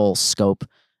the full scope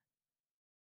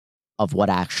of what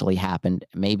actually happened.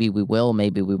 Maybe we will,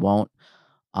 maybe we won't.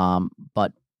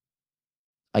 But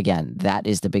again, that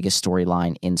is the biggest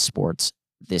storyline in sports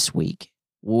this week,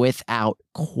 without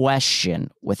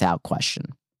question, without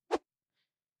question.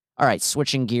 All right,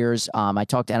 switching gears. I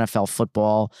talked NFL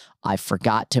football. I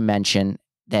forgot to mention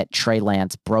that Trey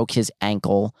Lance broke his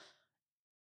ankle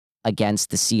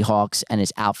against the Seahawks and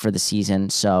is out for the season.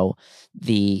 So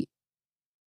the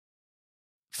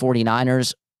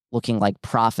 49ers looking like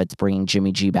prophets bringing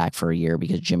Jimmy G back for a year,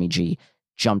 because Jimmy G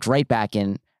jumped right back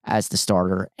in as the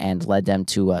starter and led them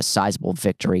to a sizable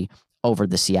victory over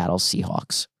the Seattle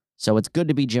Seahawks. So it's good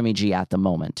to be Jimmy G at the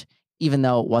moment, even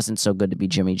though it wasn't so good to be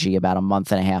Jimmy G about a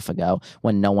month and a half ago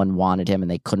when no one wanted him and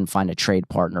they couldn't find a trade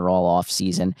partner all off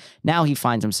season. Now he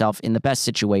finds himself in the best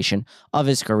situation of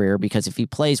his career, because if he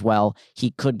plays well,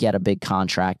 he could get a big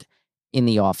contract in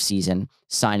the off season,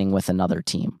 signing with another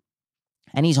team.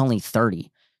 And he's only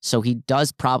 30. So he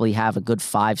does probably have a good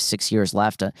 5-6 years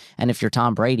left. And if you're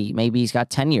Tom Brady, maybe he's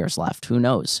got 10 years left. Who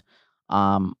knows?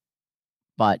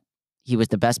 But he was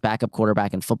the best backup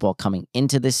quarterback in football coming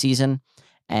into this season.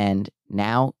 And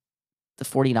now the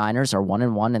 49ers are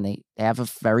 1-1, and they have a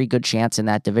very good chance in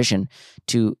that division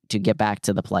to get back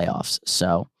to the playoffs.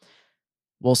 So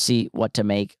we'll see what to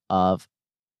make of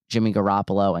Jimmy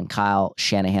Garoppolo and Kyle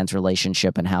Shanahan's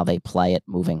relationship and how they play it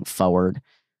moving forward.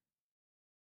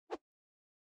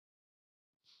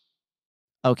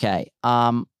 Okay.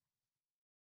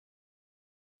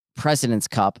 President's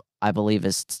Cup, I believe,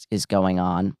 is going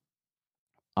on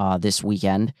this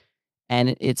weekend.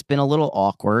 And it's been a little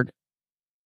awkward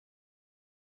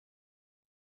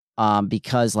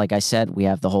because, like I said, we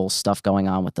have the whole stuff going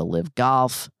on with the Live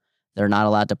Golf. They're not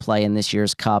allowed to play in this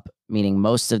year's Cup, meaning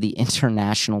most of the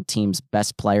international team's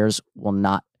best players will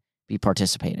not be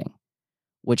participating,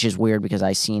 which is weird because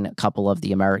I seen a couple of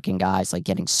the American guys like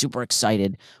getting super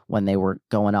excited when they were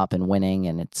going up and winning,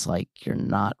 and it's like you're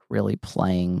not really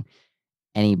playing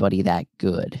anybody that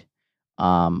good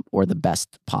or the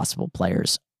best possible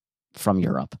players from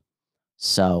Europe.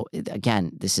 So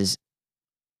again, this is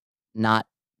not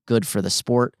good for the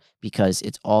sport because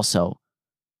it's also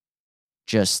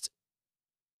just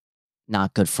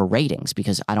not good for ratings,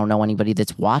 because I don't know anybody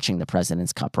that's watching the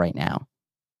President's Cup right now.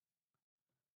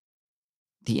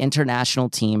 The international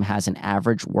team has an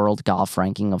average world golf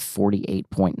ranking of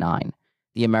 48.9.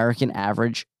 The American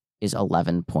average is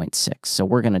 11.6. So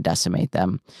we're going to decimate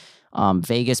them.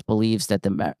 Vegas believes that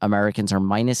the Americans are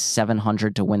minus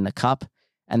 700 to win the Cup,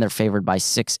 and they're favored by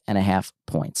 6.5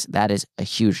 points. That is a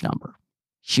huge number.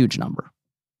 Huge number.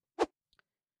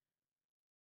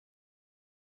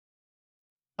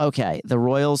 Okay, the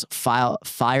Royals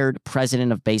fired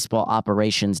president of baseball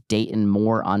operations Dayton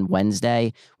Moore on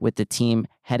Wednesday, with the team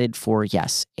headed for,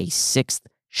 yes, a 6th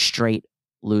straight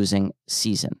losing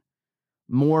season.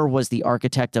 Moore was the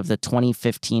architect of the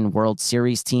 2015 World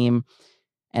Series team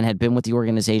and had been with the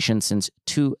organization since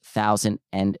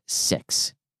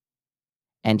 2006.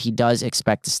 And he does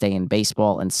expect to stay in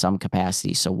baseball in some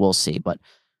capacity, so we'll see. But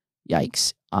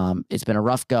yikes. It's been a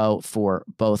rough go for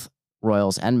both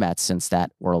Royals and Mets since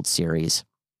that World Series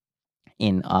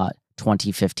in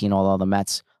 2015, although the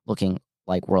Mets looking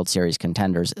like World Series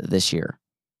contenders this year.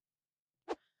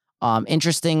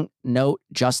 Interesting note,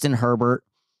 Justin Herbert,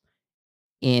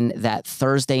 in that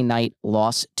Thursday night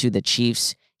loss to the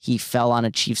Chiefs, he fell on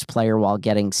a Chiefs player while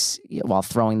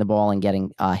throwing the ball and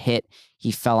getting hit.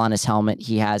 He fell on his helmet.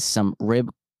 He has some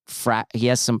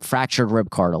fractured rib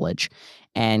cartilage.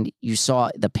 And you saw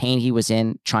the pain he was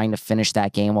in trying to finish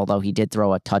that game, although he did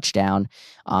throw a touchdown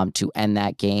to end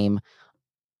that game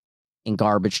in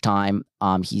garbage time.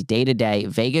 He's day-to-day.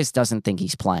 Vegas doesn't think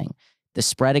he's playing. The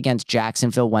spread against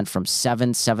Jacksonville went from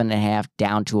 7.5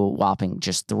 down to a whopping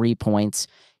just 3 points.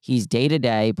 He's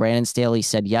day-to-day. Brandon Staley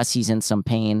said, yes, he's in some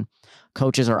pain.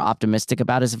 Coaches are optimistic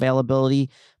about his availability,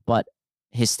 but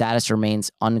his status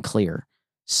remains unclear.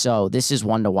 So this is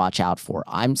one to watch out for.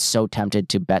 I'm so tempted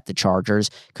to bet the Chargers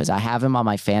because I have him on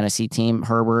my fantasy team,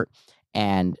 Herbert,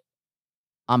 and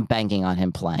I'm banking on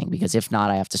him playing, because if not,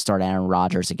 I have to start Aaron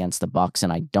Rodgers against the Bucs,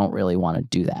 and I don't really want to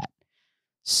do that.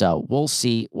 So we'll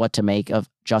see what to make of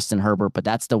Justin Herbert, but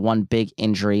that's the one big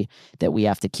injury that we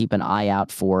have to keep an eye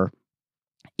out for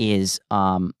is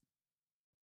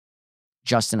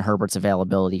Justin Herbert's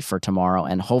availability for tomorrow.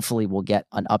 And hopefully we'll get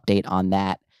an update on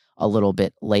that a little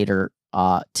bit later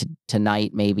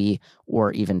tonight maybe,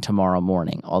 or even tomorrow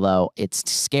morning. Although it's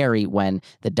scary when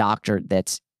the doctor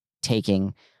that's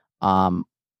taking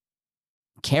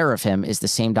care of him is the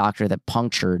same doctor that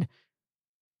punctured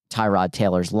Tyrod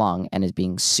Taylor's lung and is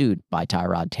being sued by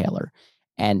Tyrod Taylor.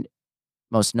 And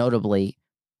most notably,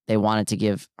 they wanted to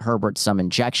give Herbert some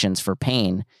injections for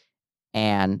pain,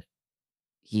 and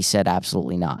he said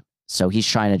absolutely not. So he's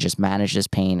trying to just manage this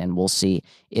pain, and we'll see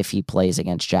if he plays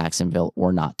against Jacksonville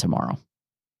or not tomorrow.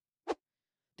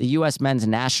 The U.S. men's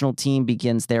national team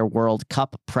begins their World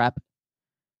Cup prep.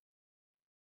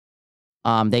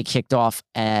 They kicked off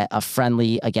a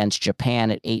friendly against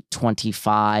Japan at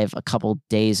 8:25 a couple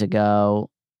days ago.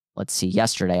 Let's see,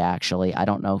 yesterday, actually. I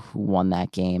don't know who won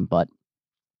that game, but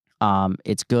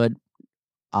it's good.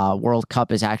 World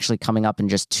Cup is actually coming up in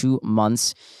just 2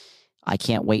 months. I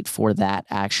can't wait for that,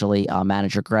 actually.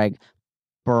 Manager Greg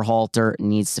Berhalter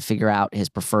needs to figure out his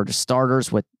preferred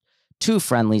starters with 2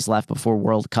 friendlies left before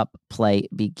World Cup play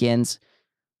begins.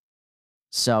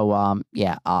 So,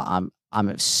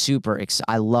 I'm super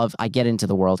excited. I get into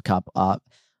the World Cup.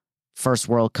 First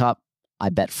World Cup, I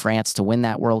bet France to win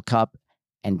that World Cup,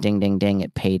 and ding, ding, ding,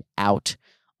 it paid out.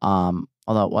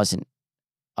 Although it wasn't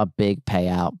a big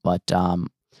payout, but,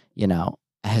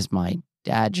 as my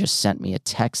dad just sent me a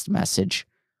text message.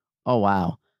 Oh,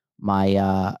 wow.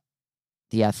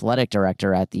 The athletic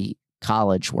director at the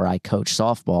college where I coach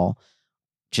softball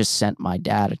just sent my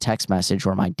dad a text message,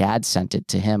 or my dad sent it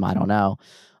to him. I don't know.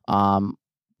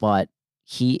 But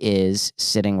he is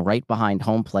sitting right behind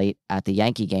home plate at the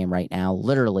Yankee game right now,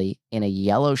 literally in a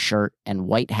yellow shirt and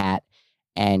white hat,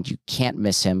 and you can't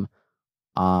miss him.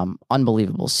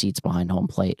 Unbelievable seats behind home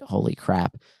plate. Holy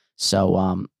crap.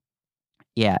 So,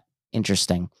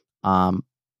 interesting.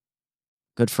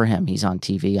 Good for him. He's on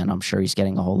TV, and I'm sure he's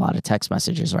getting a whole lot of text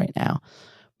messages right now.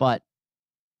 But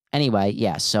anyway,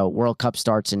 so World Cup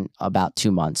starts in about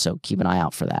 2 months, so keep an eye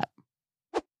out for that.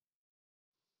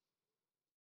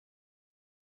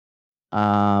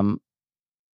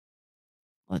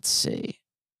 Let's see.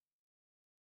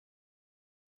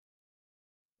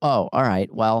 Oh, all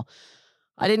right. Well,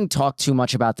 I didn't talk too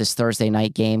much about this Thursday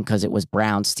night game because it was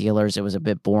Browns Steelers. It was a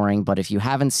bit boring, but if you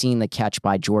haven't seen the catch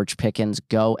by George Pickens,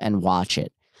 go and watch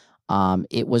it.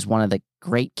 It was one of the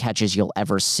great catches you'll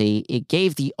ever see. It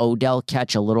gave the Odell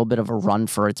catch a little bit of a run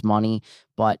for its money,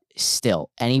 but still,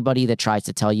 anybody that tries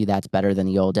to tell you that's better than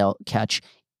the Odell catch,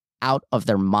 out of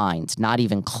their minds, not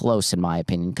even close in my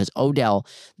opinion, because Odell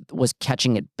was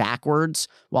catching it backwards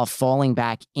while falling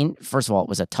back in. First of all, it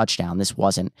was a touchdown. This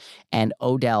wasn't. And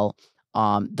Odell,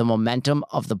 the momentum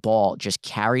of the ball just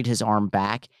carried his arm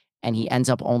back, and he ends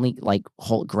up only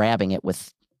grabbing it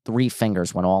with 3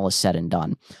 fingers when all is said and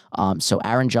done. So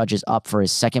Aaron Judge is up for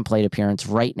his second plate appearance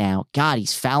right now. God,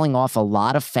 he's fouling off a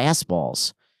lot of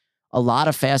fastballs.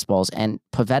 And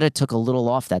Pivetta took a little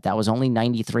off that. That was only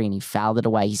 93, and he fouled it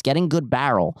away. He's getting good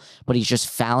barrel, but he's just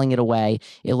fouling it away.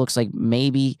 It looks like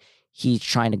maybe he's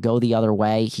trying to go the other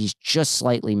way. He's just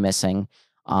slightly missing.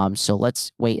 So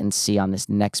let's wait and see on this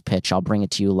next pitch. I'll bring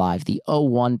it to you live. The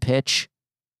 0-1 pitch.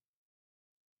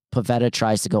 Pivetta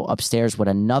tries to go upstairs with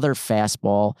another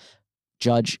fastball.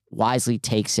 Judge wisely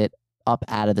takes it up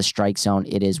out of the strike zone.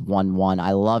 It is 1-1.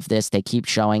 I love this. They keep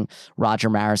showing Roger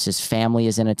Maris's family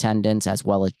is in attendance, as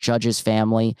well as Judge's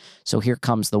family. So here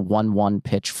comes the 1-1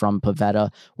 pitch from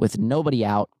Pivetta with nobody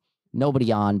out,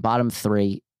 nobody on, bottom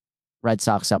 3. Red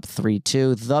Sox up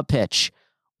 3-2. The pitch,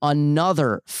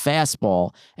 another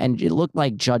fastball, and it looked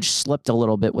like Judge slipped a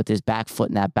little bit with his back foot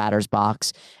in that batter's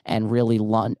box and really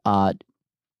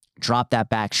dropped that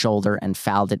back shoulder and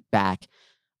fouled it back.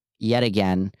 Yet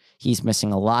again, he's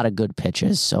missing a lot of good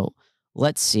pitches. So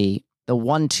let's see. The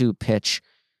 1-2 pitch,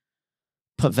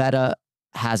 Pivetta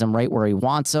has him right where he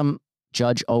wants him.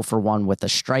 Judge 0 for 1 with a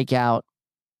strikeout.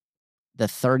 The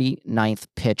 39th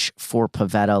pitch for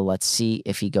Pivetta. Let's see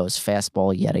if he goes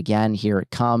fastball yet again. Here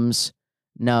it comes.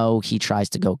 No, he tries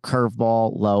to go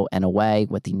curveball, low and away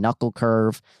with the knuckle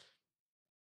curve.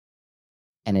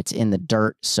 And it's in the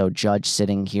dirt. So Judge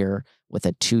sitting here with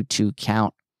a 2-2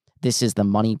 count. This is the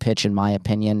money pitch, in my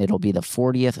opinion. It'll be the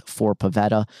 40th for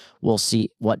Pivetta. We'll see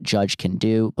what Judge can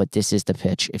do, but this is the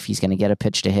pitch. If he's going to get a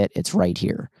pitch to hit, it's right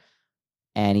here.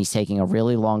 And he's taking a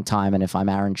really long time. And if I'm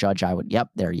Aaron Judge, I would,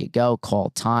 there you go.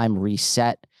 Call time,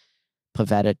 reset.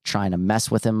 Pivetta trying to mess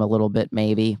with him a little bit,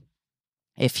 maybe.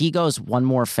 If he goes one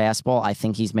more fastball, I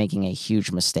think he's making a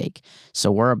huge mistake.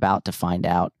 So we're about to find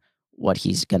out what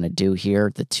he's going to do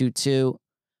here. The 2-2.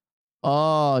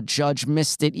 Oh, Judge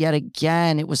missed it yet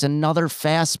again. It was another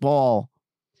fastball.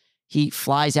 He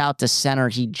flies out to center.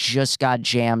 He just got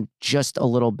jammed just a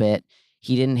little bit.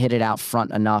 He didn't hit it out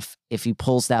front enough. If he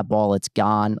pulls that ball, it's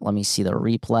gone. Let me see the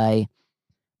replay.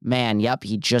 Man, yep,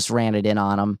 he just ran it in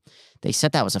on him. They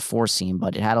said that was a 4-seam,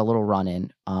 but it had a little run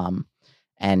in.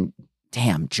 And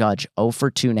damn, Judge 0 for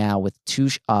 2 now with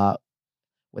a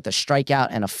strikeout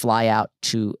and a fly out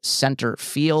to center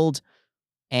field.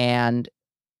 And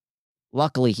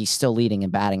luckily, he's still leading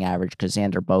in batting average because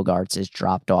Xander Bogaerts is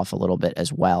dropped off a little bit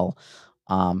as well.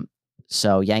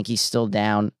 So Yankees still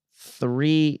down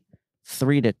 3-2.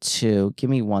 Give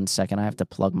me 1 second. I have to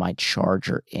plug my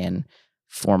charger in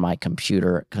for my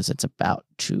computer because it's about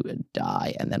to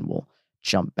die, and then we'll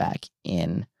jump back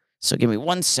in. So give me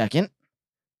 1 second.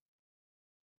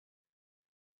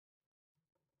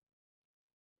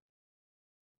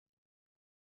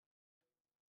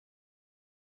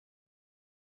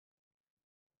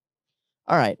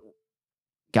 All right.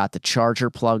 Got the charger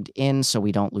plugged in so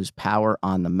we don't lose power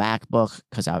on the MacBook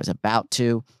because I was about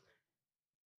to.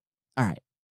 All right.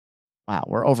 Wow,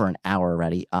 we're over an hour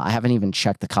already. I haven't even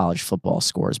checked the college football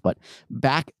scores, but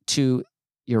back to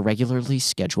your regularly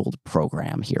scheduled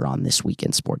program here on This Week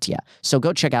in Sports. Yeah, so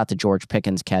go check out the George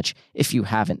Pickens catch if you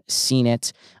haven't seen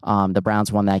it. The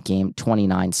Browns won that game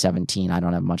 29-17. I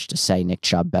don't have much to say. Nick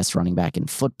Chubb, best running back in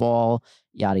football,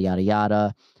 yada, yada,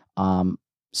 yada.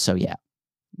 So, yeah,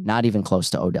 not even close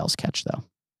to Odell's catch, though.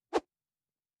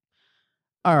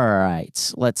 All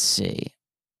right, let's see.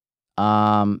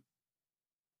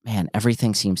 Man,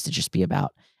 everything seems to just be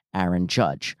about Aaron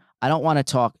Judge. I don't want to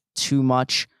talk too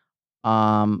much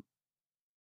about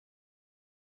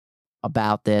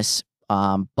this,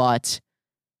 but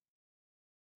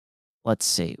let's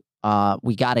see.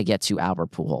 We got to get to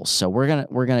Albert Pujols. So we're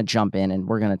gonna jump in and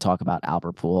we're gonna talk about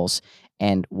Albert Pujols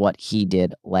and what he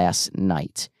did last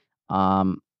night.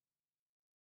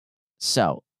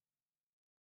 So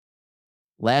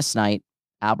last night,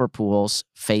 Albert Pujols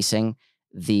facing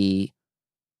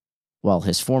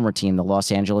his former team, the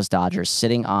Los Angeles Dodgers,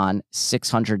 sitting on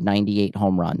 698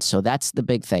 home runs. So that's the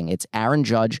big thing. It's Aaron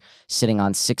Judge sitting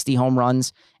on 60 home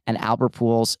runs and Albert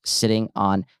Pujols sitting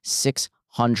on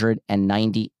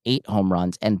 698 home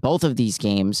runs. And both of these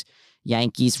games,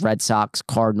 Yankees, Red Sox,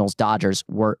 Cardinals, Dodgers,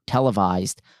 were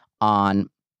televised on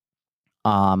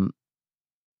Apple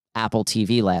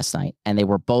TV last night, and they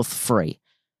were both free.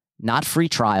 Not free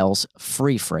trials,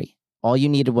 free. All you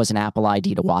needed was an Apple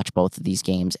ID to watch both of these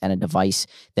games and a device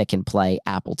that can play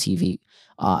Apple TV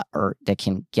or that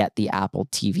can get the Apple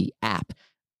TV app.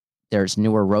 There's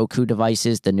newer Roku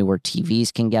devices. The newer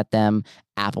TVs can get them.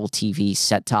 Apple TV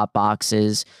set-top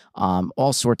boxes,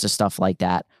 all sorts of stuff like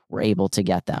that. We're able to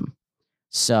get them.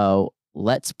 So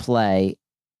let's play.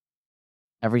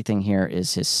 Everything here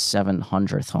is his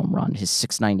 700th home run. His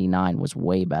 699 was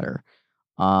way better.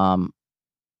 Let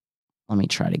me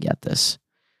try to get this.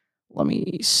 Let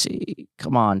me see.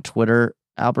 Come on, Twitter.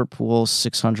 Albert Pujols,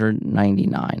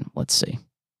 699. Let's see.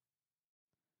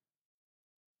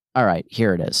 All right,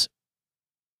 here it is.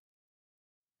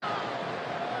 He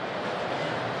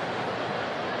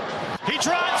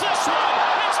drives this one.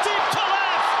 It's deep to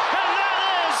left. And that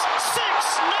is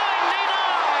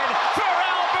 699 for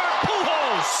Albert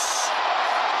Pujols.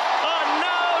 A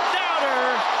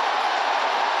no-doubter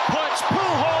puts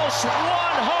Pujols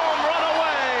one home run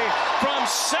away from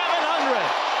 700.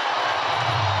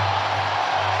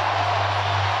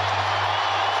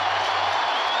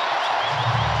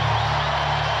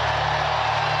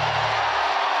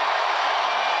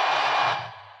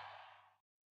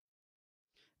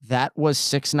 That was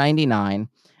 $699,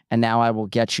 and now I will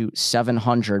get you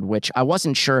 $700, which I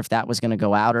wasn't sure if that was going to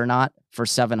go out or not for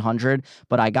 $700,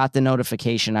 but I got the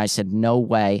notification. I said, no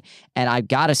way. And I've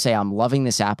got to say, I'm loving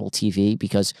this Apple TV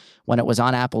because when it was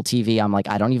on Apple TV, I'm like,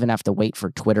 I don't even have to wait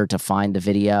for Twitter to find the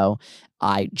video.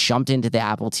 I jumped into the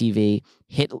Apple TV,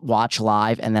 hit watch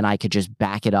live, and then I could just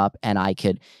back it up and I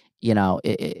could,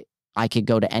 I could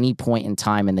go to any point in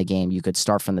time in the game. You could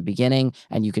start from the beginning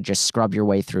and you could just scrub your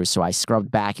way through. So I scrubbed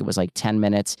back. It was like 10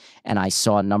 minutes and I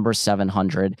saw number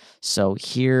 700. So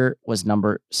here was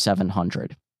number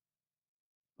 700.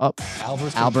 Oh,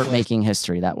 Albert making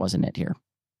history. That wasn't it here.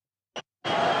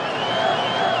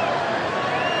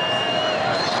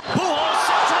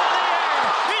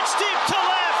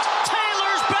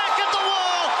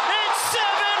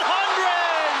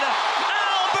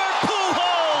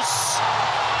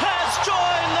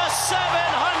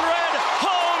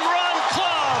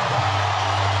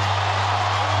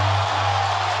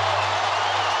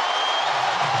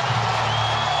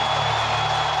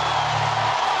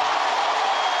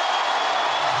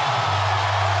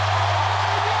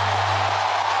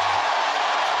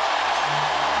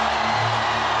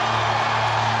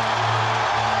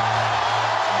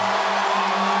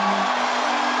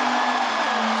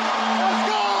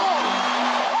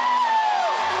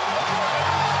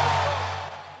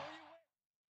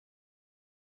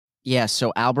 Yeah,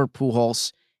 so Albert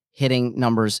Pujols hitting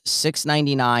numbers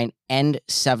 699 and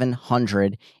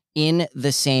 700 in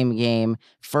the same game.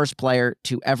 First player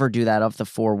to ever do that of the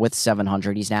four with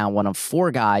 700. He's now one of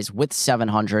four guys with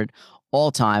 700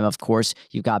 all time. Of course,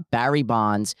 you've got Barry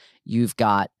Bonds. You've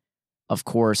got, of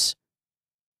course,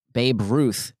 Babe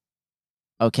Ruth.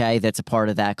 Okay, that's a part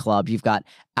of that club. You've got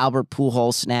Albert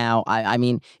Pujols now. I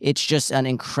mean, it's just an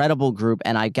incredible group,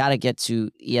 and I got to get to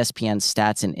ESPN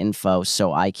stats and info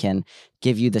so I can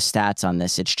give you the stats on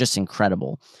this. It's just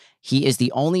incredible. He is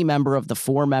the only member of the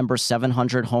four-member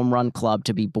 700 home run club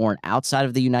to be born outside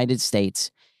of the United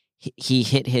States. He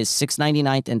hit his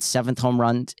 699th and 7th home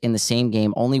runs in the same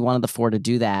game, only one of the four to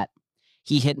do that.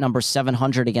 He hit number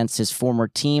 700 against his former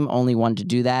team, only one to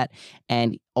do that,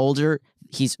 and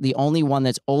he's the only one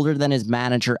that's older than his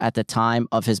manager at the time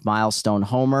of his milestone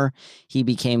homer. He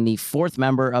became the fourth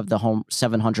member of the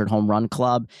 700 home run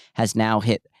club, has now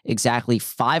hit exactly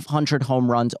 500 home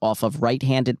runs off of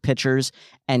right-handed pitchers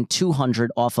and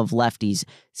 200 off of lefties.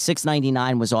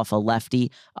 699 was off a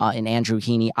lefty in Andrew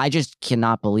Heaney. I just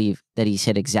cannot believe that he's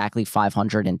hit exactly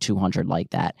 500 and 200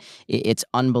 like that. It's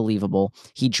unbelievable.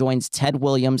 He joins Ted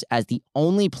Williams as the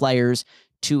only players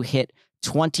to hit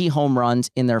 20 home runs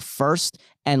in their first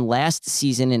and last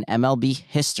season in MLB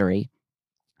history,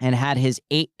 and had his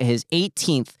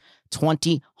 18th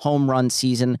 20 home run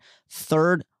season,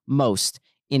 third most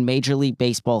in Major League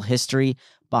Baseball history,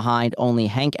 behind only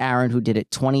Hank Aaron, who did it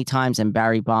 20 times, and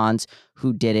Barry Bonds,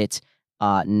 who did it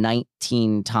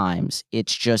 19 times.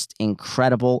 It's just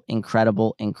incredible,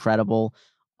 incredible, incredible.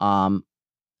 I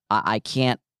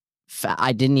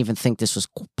didn't even think this was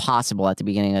possible at the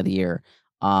beginning of the year.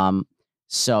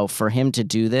 So for him to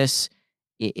do this,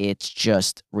 it's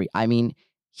just, I mean,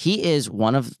 he is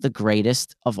one of the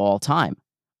greatest of all time.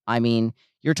 I mean,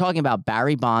 you're talking about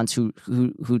Barry Bonds, who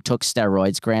took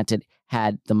steroids, granted,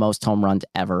 had the most home runs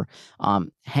ever.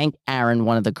 Hank Aaron,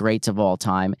 one of the greats of all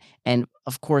time. And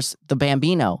of course, the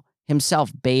Bambino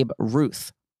himself, Babe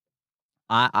Ruth.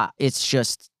 It's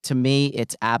just, to me,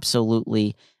 it's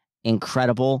absolutely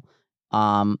incredible.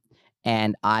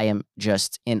 And I am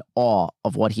just in awe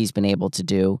of what he's been able to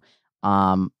do.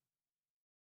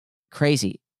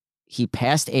 Crazy. He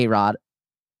passed A-Rod,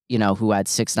 who had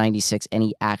 696, and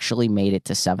he actually made it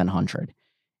to 700.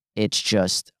 It's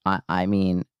just, I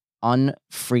mean,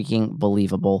 unfreaking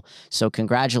believable. So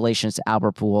congratulations to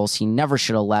Albert Pujols. He never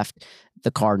should have left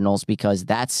the Cardinals because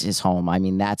that's his home. I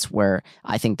mean, that's where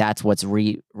I think that's what's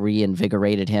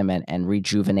reinvigorated him and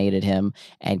rejuvenated him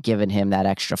and given him that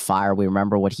extra fire. We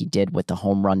remember what he did with the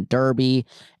home run derby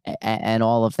and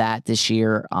all of that this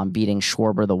year, beating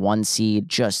Schwarber, the 1 seed.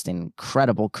 Just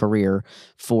incredible career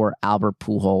for Albert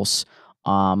Pujols.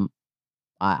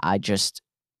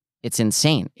 It's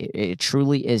insane. It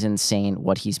truly is insane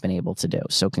what he's been able to do.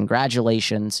 So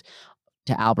congratulations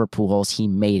to Albert Pujols. He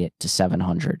made it to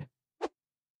 700.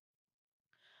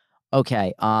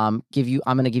 Okay, I'm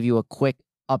going to give you a quick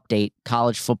update,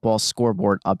 college football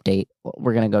scoreboard update.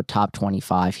 We're going to go top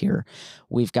 25 here.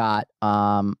 We've got,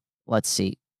 let's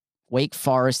see, Wake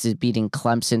Forest is beating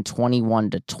Clemson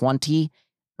 21-20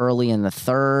 early in the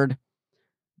third.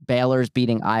 Baylor's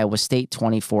beating Iowa State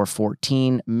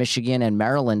 24-14. Michigan and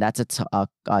Maryland, that's a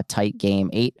tight game.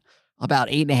 About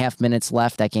 8.5 minutes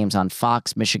left. That game's on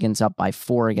Fox. Michigan's up by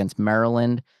 4 against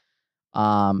Maryland.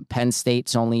 Penn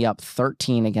State's only up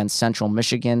 13 against Central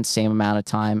Michigan. Same amount of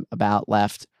time about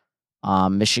left.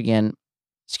 Penn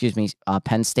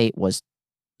State was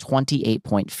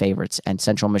 28-point favorites, and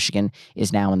Central Michigan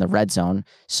is now in the red zone,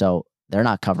 so they're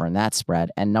not covering that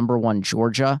spread. And number 1,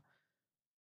 Georgia,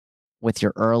 with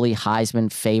your early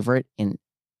Heisman favorite in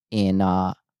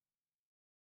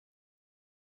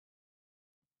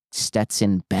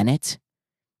Stetson Bennett,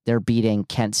 they're beating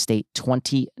Kent State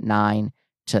 29-13.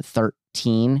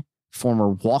 Former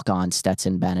walk-on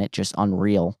Stetson Bennett, just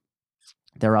unreal.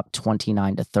 They're up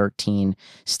 29-13.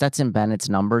 Stetson Bennett's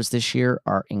numbers this year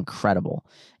are incredible.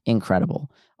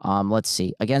 Incredible. Let's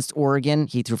see. Against Oregon,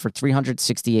 he threw for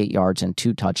 368 yards and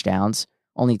 2 touchdowns,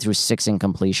 only threw 6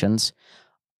 incompletions.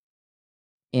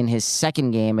 In his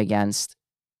second game against,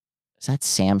 is that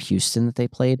Sam Houston that they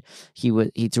played? He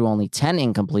threw only 10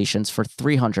 incompletions for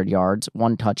 300 yards,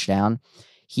 1 touchdown.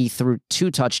 He threw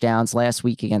 2 touchdowns last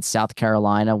week against South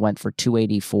Carolina, went for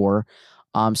 284.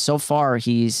 So far,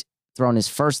 he's thrown his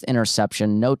first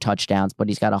interception, no touchdowns, but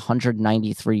he's got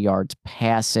 193 yards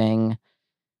passing,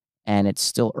 and it's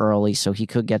still early, so he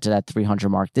could get to that 300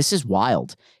 mark. This is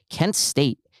wild. Kent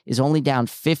State is only down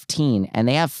 15, and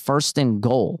they have first and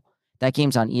goal. That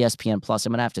game's on ESPN Plus.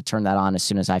 I'm gonna have to turn that on as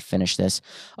soon as I finish this.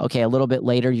 Okay, a little bit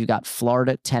later, you got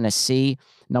Florida, Tennessee,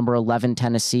 number 11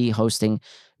 Tennessee hosting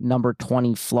number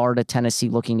 20 Florida. Tennessee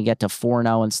looking to get to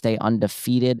 4-0 and stay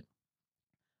undefeated.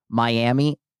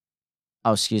 Tennessee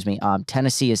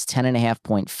is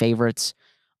 10.5-point favorites.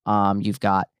 You've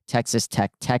got Texas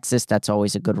Tech, Texas. That's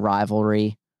always a good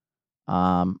rivalry.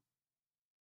 Let's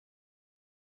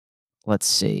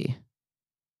see.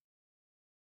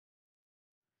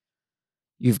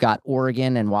 You've got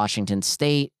Oregon and Washington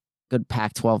State. Good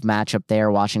Pac-12 matchup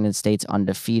there. Washington State's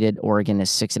undefeated. Oregon is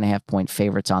 6.5-point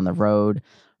favorites on the road.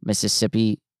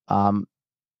 Mississippi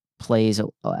plays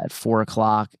at 4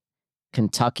 o'clock.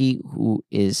 Kentucky, who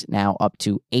is now up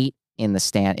to 8 in the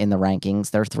rankings,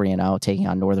 they're 3-0, taking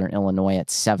on Northern Illinois at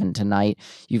 7 tonight.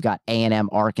 You've got A&M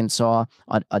Arkansas,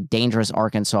 a dangerous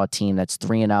Arkansas team that's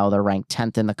 3-0. They're ranked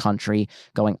 10th in the country,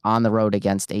 going on the road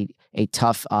against a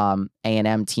tough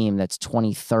A&M team that's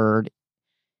 23rd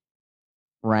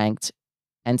ranked.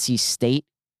 NC State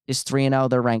is 3-0.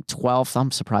 They're ranked 12th.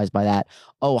 I'm surprised by that.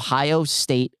 Ohio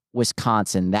State,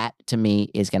 Wisconsin. That, to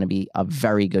me, is going to be a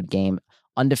very good game.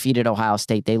 Undefeated Ohio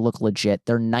State. They look legit.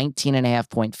 They're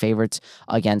 19.5-point favorites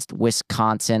against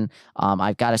Wisconsin.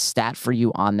 I've got a stat for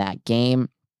you on that game.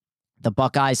 The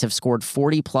Buckeyes have scored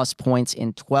 40-plus points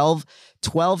in 12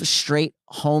 straight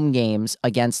home games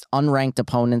against unranked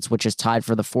opponents, which is tied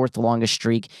for the 4th longest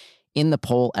streak in the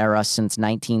poll era since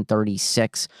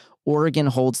 1936. Oregon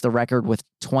holds the record with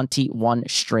 21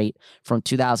 straight from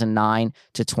 2009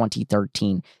 to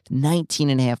 2013.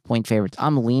 19.5-point favorites.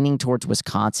 I'm leaning towards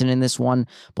Wisconsin in this one,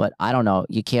 but I don't know.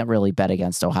 You can't really bet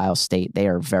against Ohio State. They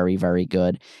are very, very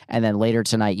good. And then later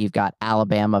tonight, you've got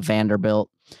Alabama, Vanderbilt.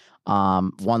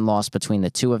 One loss between the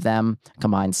two of them,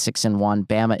 combined 6-1.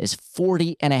 Bama is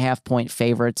 40.5-point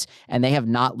favorites, and they have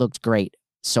not looked great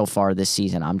so far this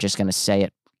season. I'm just going to say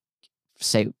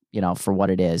for what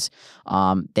it is.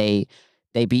 They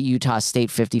beat Utah State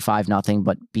 55-0,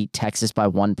 but beat Texas by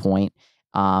 1 point.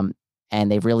 And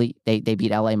they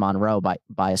beat LA Monroe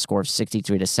by a score of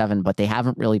 63-7, but they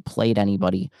haven't really played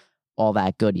anybody all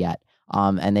that good yet.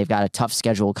 And they've got a tough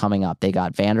schedule coming up. They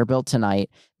got Vanderbilt tonight,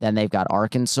 then they've got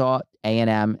Arkansas,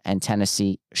 A&M, and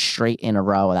Tennessee straight in a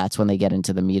row. That's when they get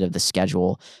into the meat of the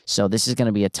schedule. So this is going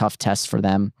to be a tough test for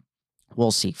them.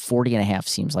 We'll see. 40.5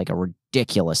 seems like a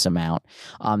ridiculous amount.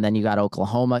 Then you got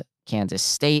Oklahoma, Kansas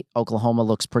State. Oklahoma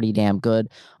looks pretty damn good.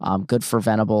 Good for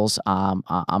Venables. I'm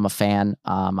a fan.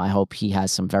 I hope he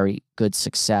has some very good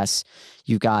success.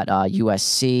 You've got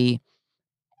USC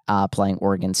playing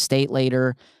Oregon State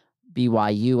later.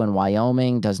 BYU and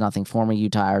Wyoming does nothing for me.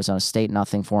 Utah, Arizona State,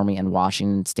 nothing for me. And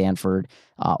Washington, Stanford,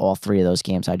 all three of those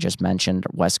games I just mentioned,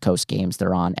 West Coast games,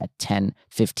 they're on at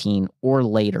 10:15 or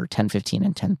later, 10:15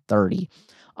 and 10:30.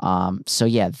 So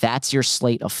yeah, that's your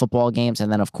slate of football games. And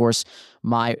then, of course,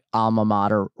 my alma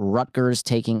mater, Rutgers,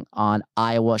 taking on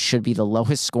Iowa, should be the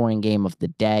lowest scoring game of the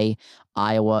day.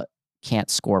 Iowa can't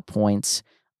score points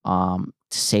to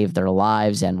save their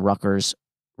lives, and Rutgers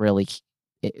really,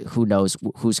 who knows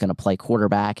who's going to play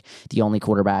quarterback. The only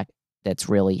quarterback that's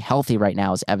really healthy right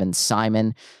now is Evan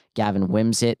Simon. Gavin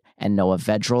Wimsatt and Noah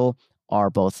Vedral are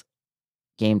both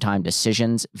game time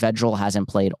decisions. Vedral hasn't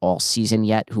played all season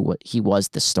yet. He was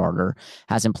the starter,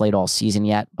 hasn't played all season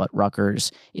yet, but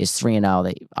Rutgers is 3-0.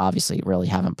 They obviously really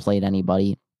haven't played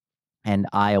anybody. And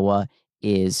Iowa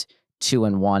is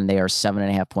 2-1. They are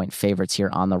 7.5-point favorites here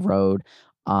on the road.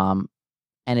 And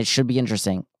it should be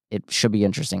interesting.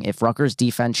 If Rutgers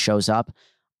defense shows up,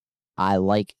 I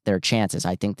like their chances.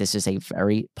 I think this is a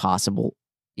very possible,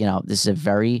 this is a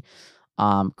very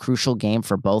crucial game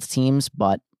for both teams,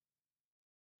 but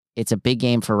it's a big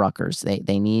game for Rutgers.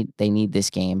 They need this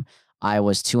game.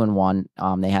 Iowa's 2-1.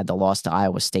 They had the loss to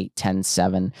Iowa State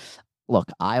 10-7. Look,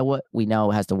 Iowa, we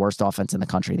know, has the worst offense in the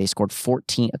country. They scored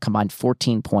combined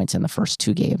 14 points in the first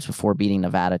two games before beating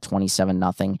Nevada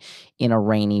 27-0 in a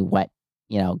rainy, wet,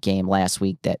 game last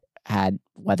week that had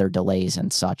weather delays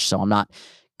and such. So I'm not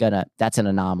that's an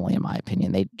anomaly in my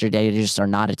opinion. They just are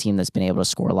not a team that's been able to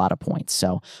score a lot of points.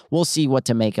 So we'll see what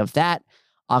to make of that.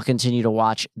 I'll continue to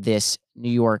watch this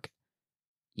New York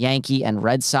Yankee and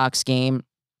Red Sox game.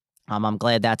 I'm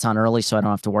glad that's on early, so I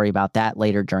don't have to worry about that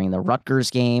later during the Rutgers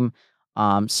game.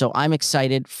 So I'm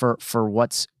excited for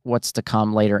what's to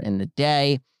come later in the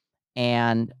day.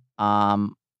 And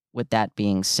with that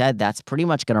being said, that's pretty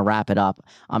much going to wrap it up.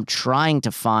 I'm trying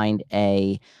to find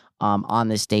a on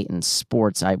this date in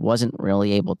sports. I wasn't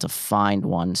really able to find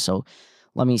one, so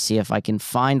let me see if I can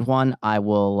find one. I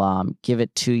will give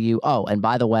it to you. Oh, and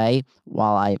by the way,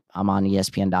 while I'm on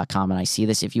ESPN.com and I see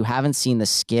this, if you haven't seen the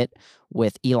skit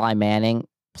with Eli Manning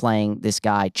playing this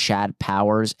guy Chad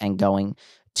Powers and going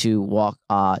to walk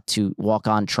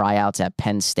on tryouts at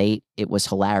Penn State. It was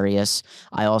hilarious.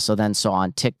 I also then saw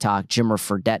on TikTok Jimmer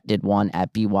Fredette did one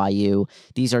at BYU.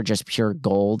 These are just pure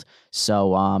gold.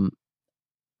 So I'm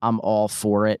all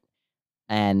for it.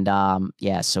 And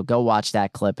so go watch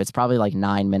that clip. It's probably like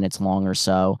 9 minutes long or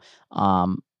so.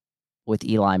 With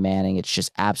Eli Manning, it's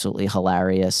just absolutely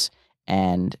hilarious.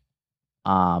 And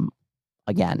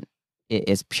again,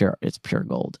 it's pure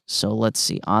gold. So let's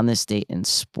see. On this date in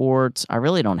sports, I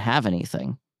really don't have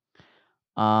anything.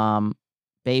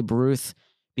 Babe Ruth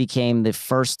became the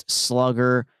first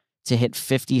slugger to hit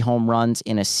 50 home runs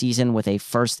in a season with a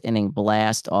first inning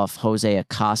blast off Jose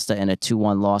Acosta in a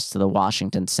 2-1 loss to the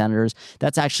Washington Senators.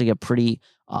 That's actually a pretty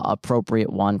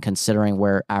appropriate one considering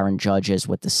where Aaron Judge is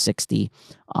with the 60.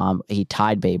 He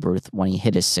tied Babe Ruth when he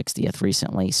hit his 60th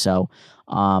recently. So,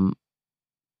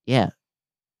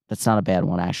 that's not a bad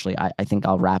one, actually. I think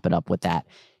I'll wrap it up with that.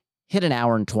 Hit an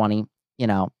hour and 20.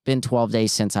 Been 12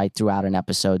 days since I threw out an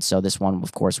episode, so this one,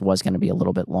 of course, was going to be a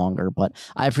little bit longer. But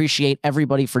I appreciate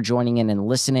everybody for joining in and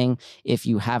listening. If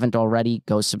you haven't already,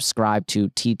 go subscribe to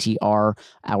TTR,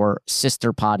 our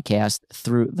sister podcast,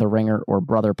 Through the Ringer, or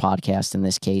brother podcast in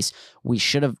this case. We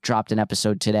should have dropped an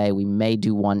episode today. We may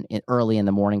do one early in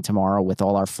the morning tomorrow with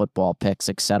all our football picks,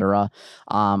 etc.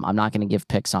 I'm not going to give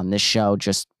picks on this show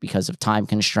just because of time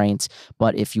constraints,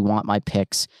 but if you want my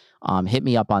picks, hit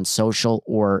me up on social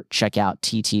or check out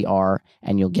TTR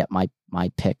and you'll get my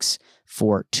picks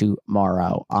for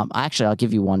tomorrow. Actually, I'll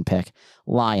give you one pick.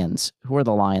 Lions. Who are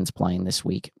the Lions playing this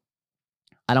week?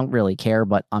 I don't really care,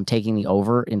 but I'm taking the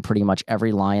over in pretty much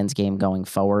every Lions game going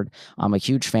forward. I'm a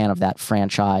huge fan of that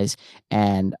franchise,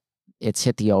 and it's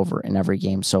hit the over in every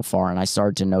game so far, and I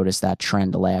started to notice that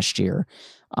trend last year.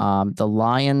 The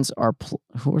Lions are...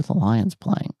 who are the Lions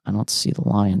playing? I don't see the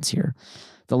Lions here.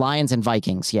 The Lions and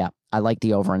Vikings, yeah. I like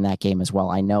the over in that game as well.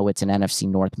 I know it's an NFC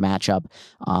North matchup,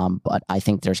 but I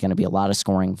think there's going to be a lot of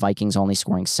scoring. Vikings only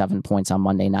scoring 7 points on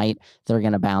Monday night. They're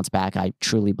going to bounce back. I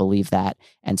truly believe that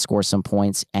and score some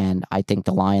points, and I think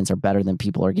the Lions are better than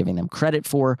people are giving them credit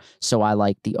for, so I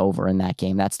like the over in that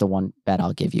game. That's the one bet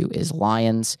I'll give you is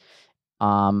Lions.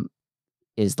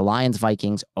 Is the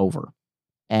Lions-Vikings over.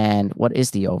 And what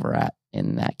is the over at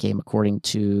in that game? According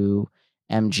to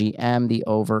MGM, the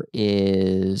over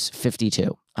is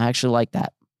 52. I actually like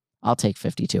that. I'll take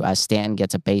 52 as Stanton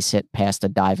gets a base hit past a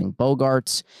diving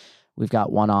Bogarts. We've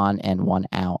got one on and one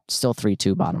out. Still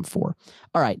 3-2, bottom four.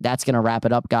 All right, that's going to wrap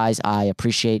it up, guys. I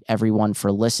appreciate everyone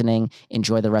for listening.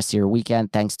 Enjoy the rest of your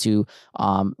weekend. Thanks to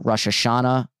Rosh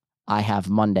Hashanah. I have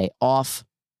Monday off.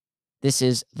 This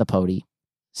is The Pody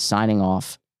signing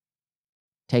off.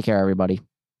 Take care, everybody.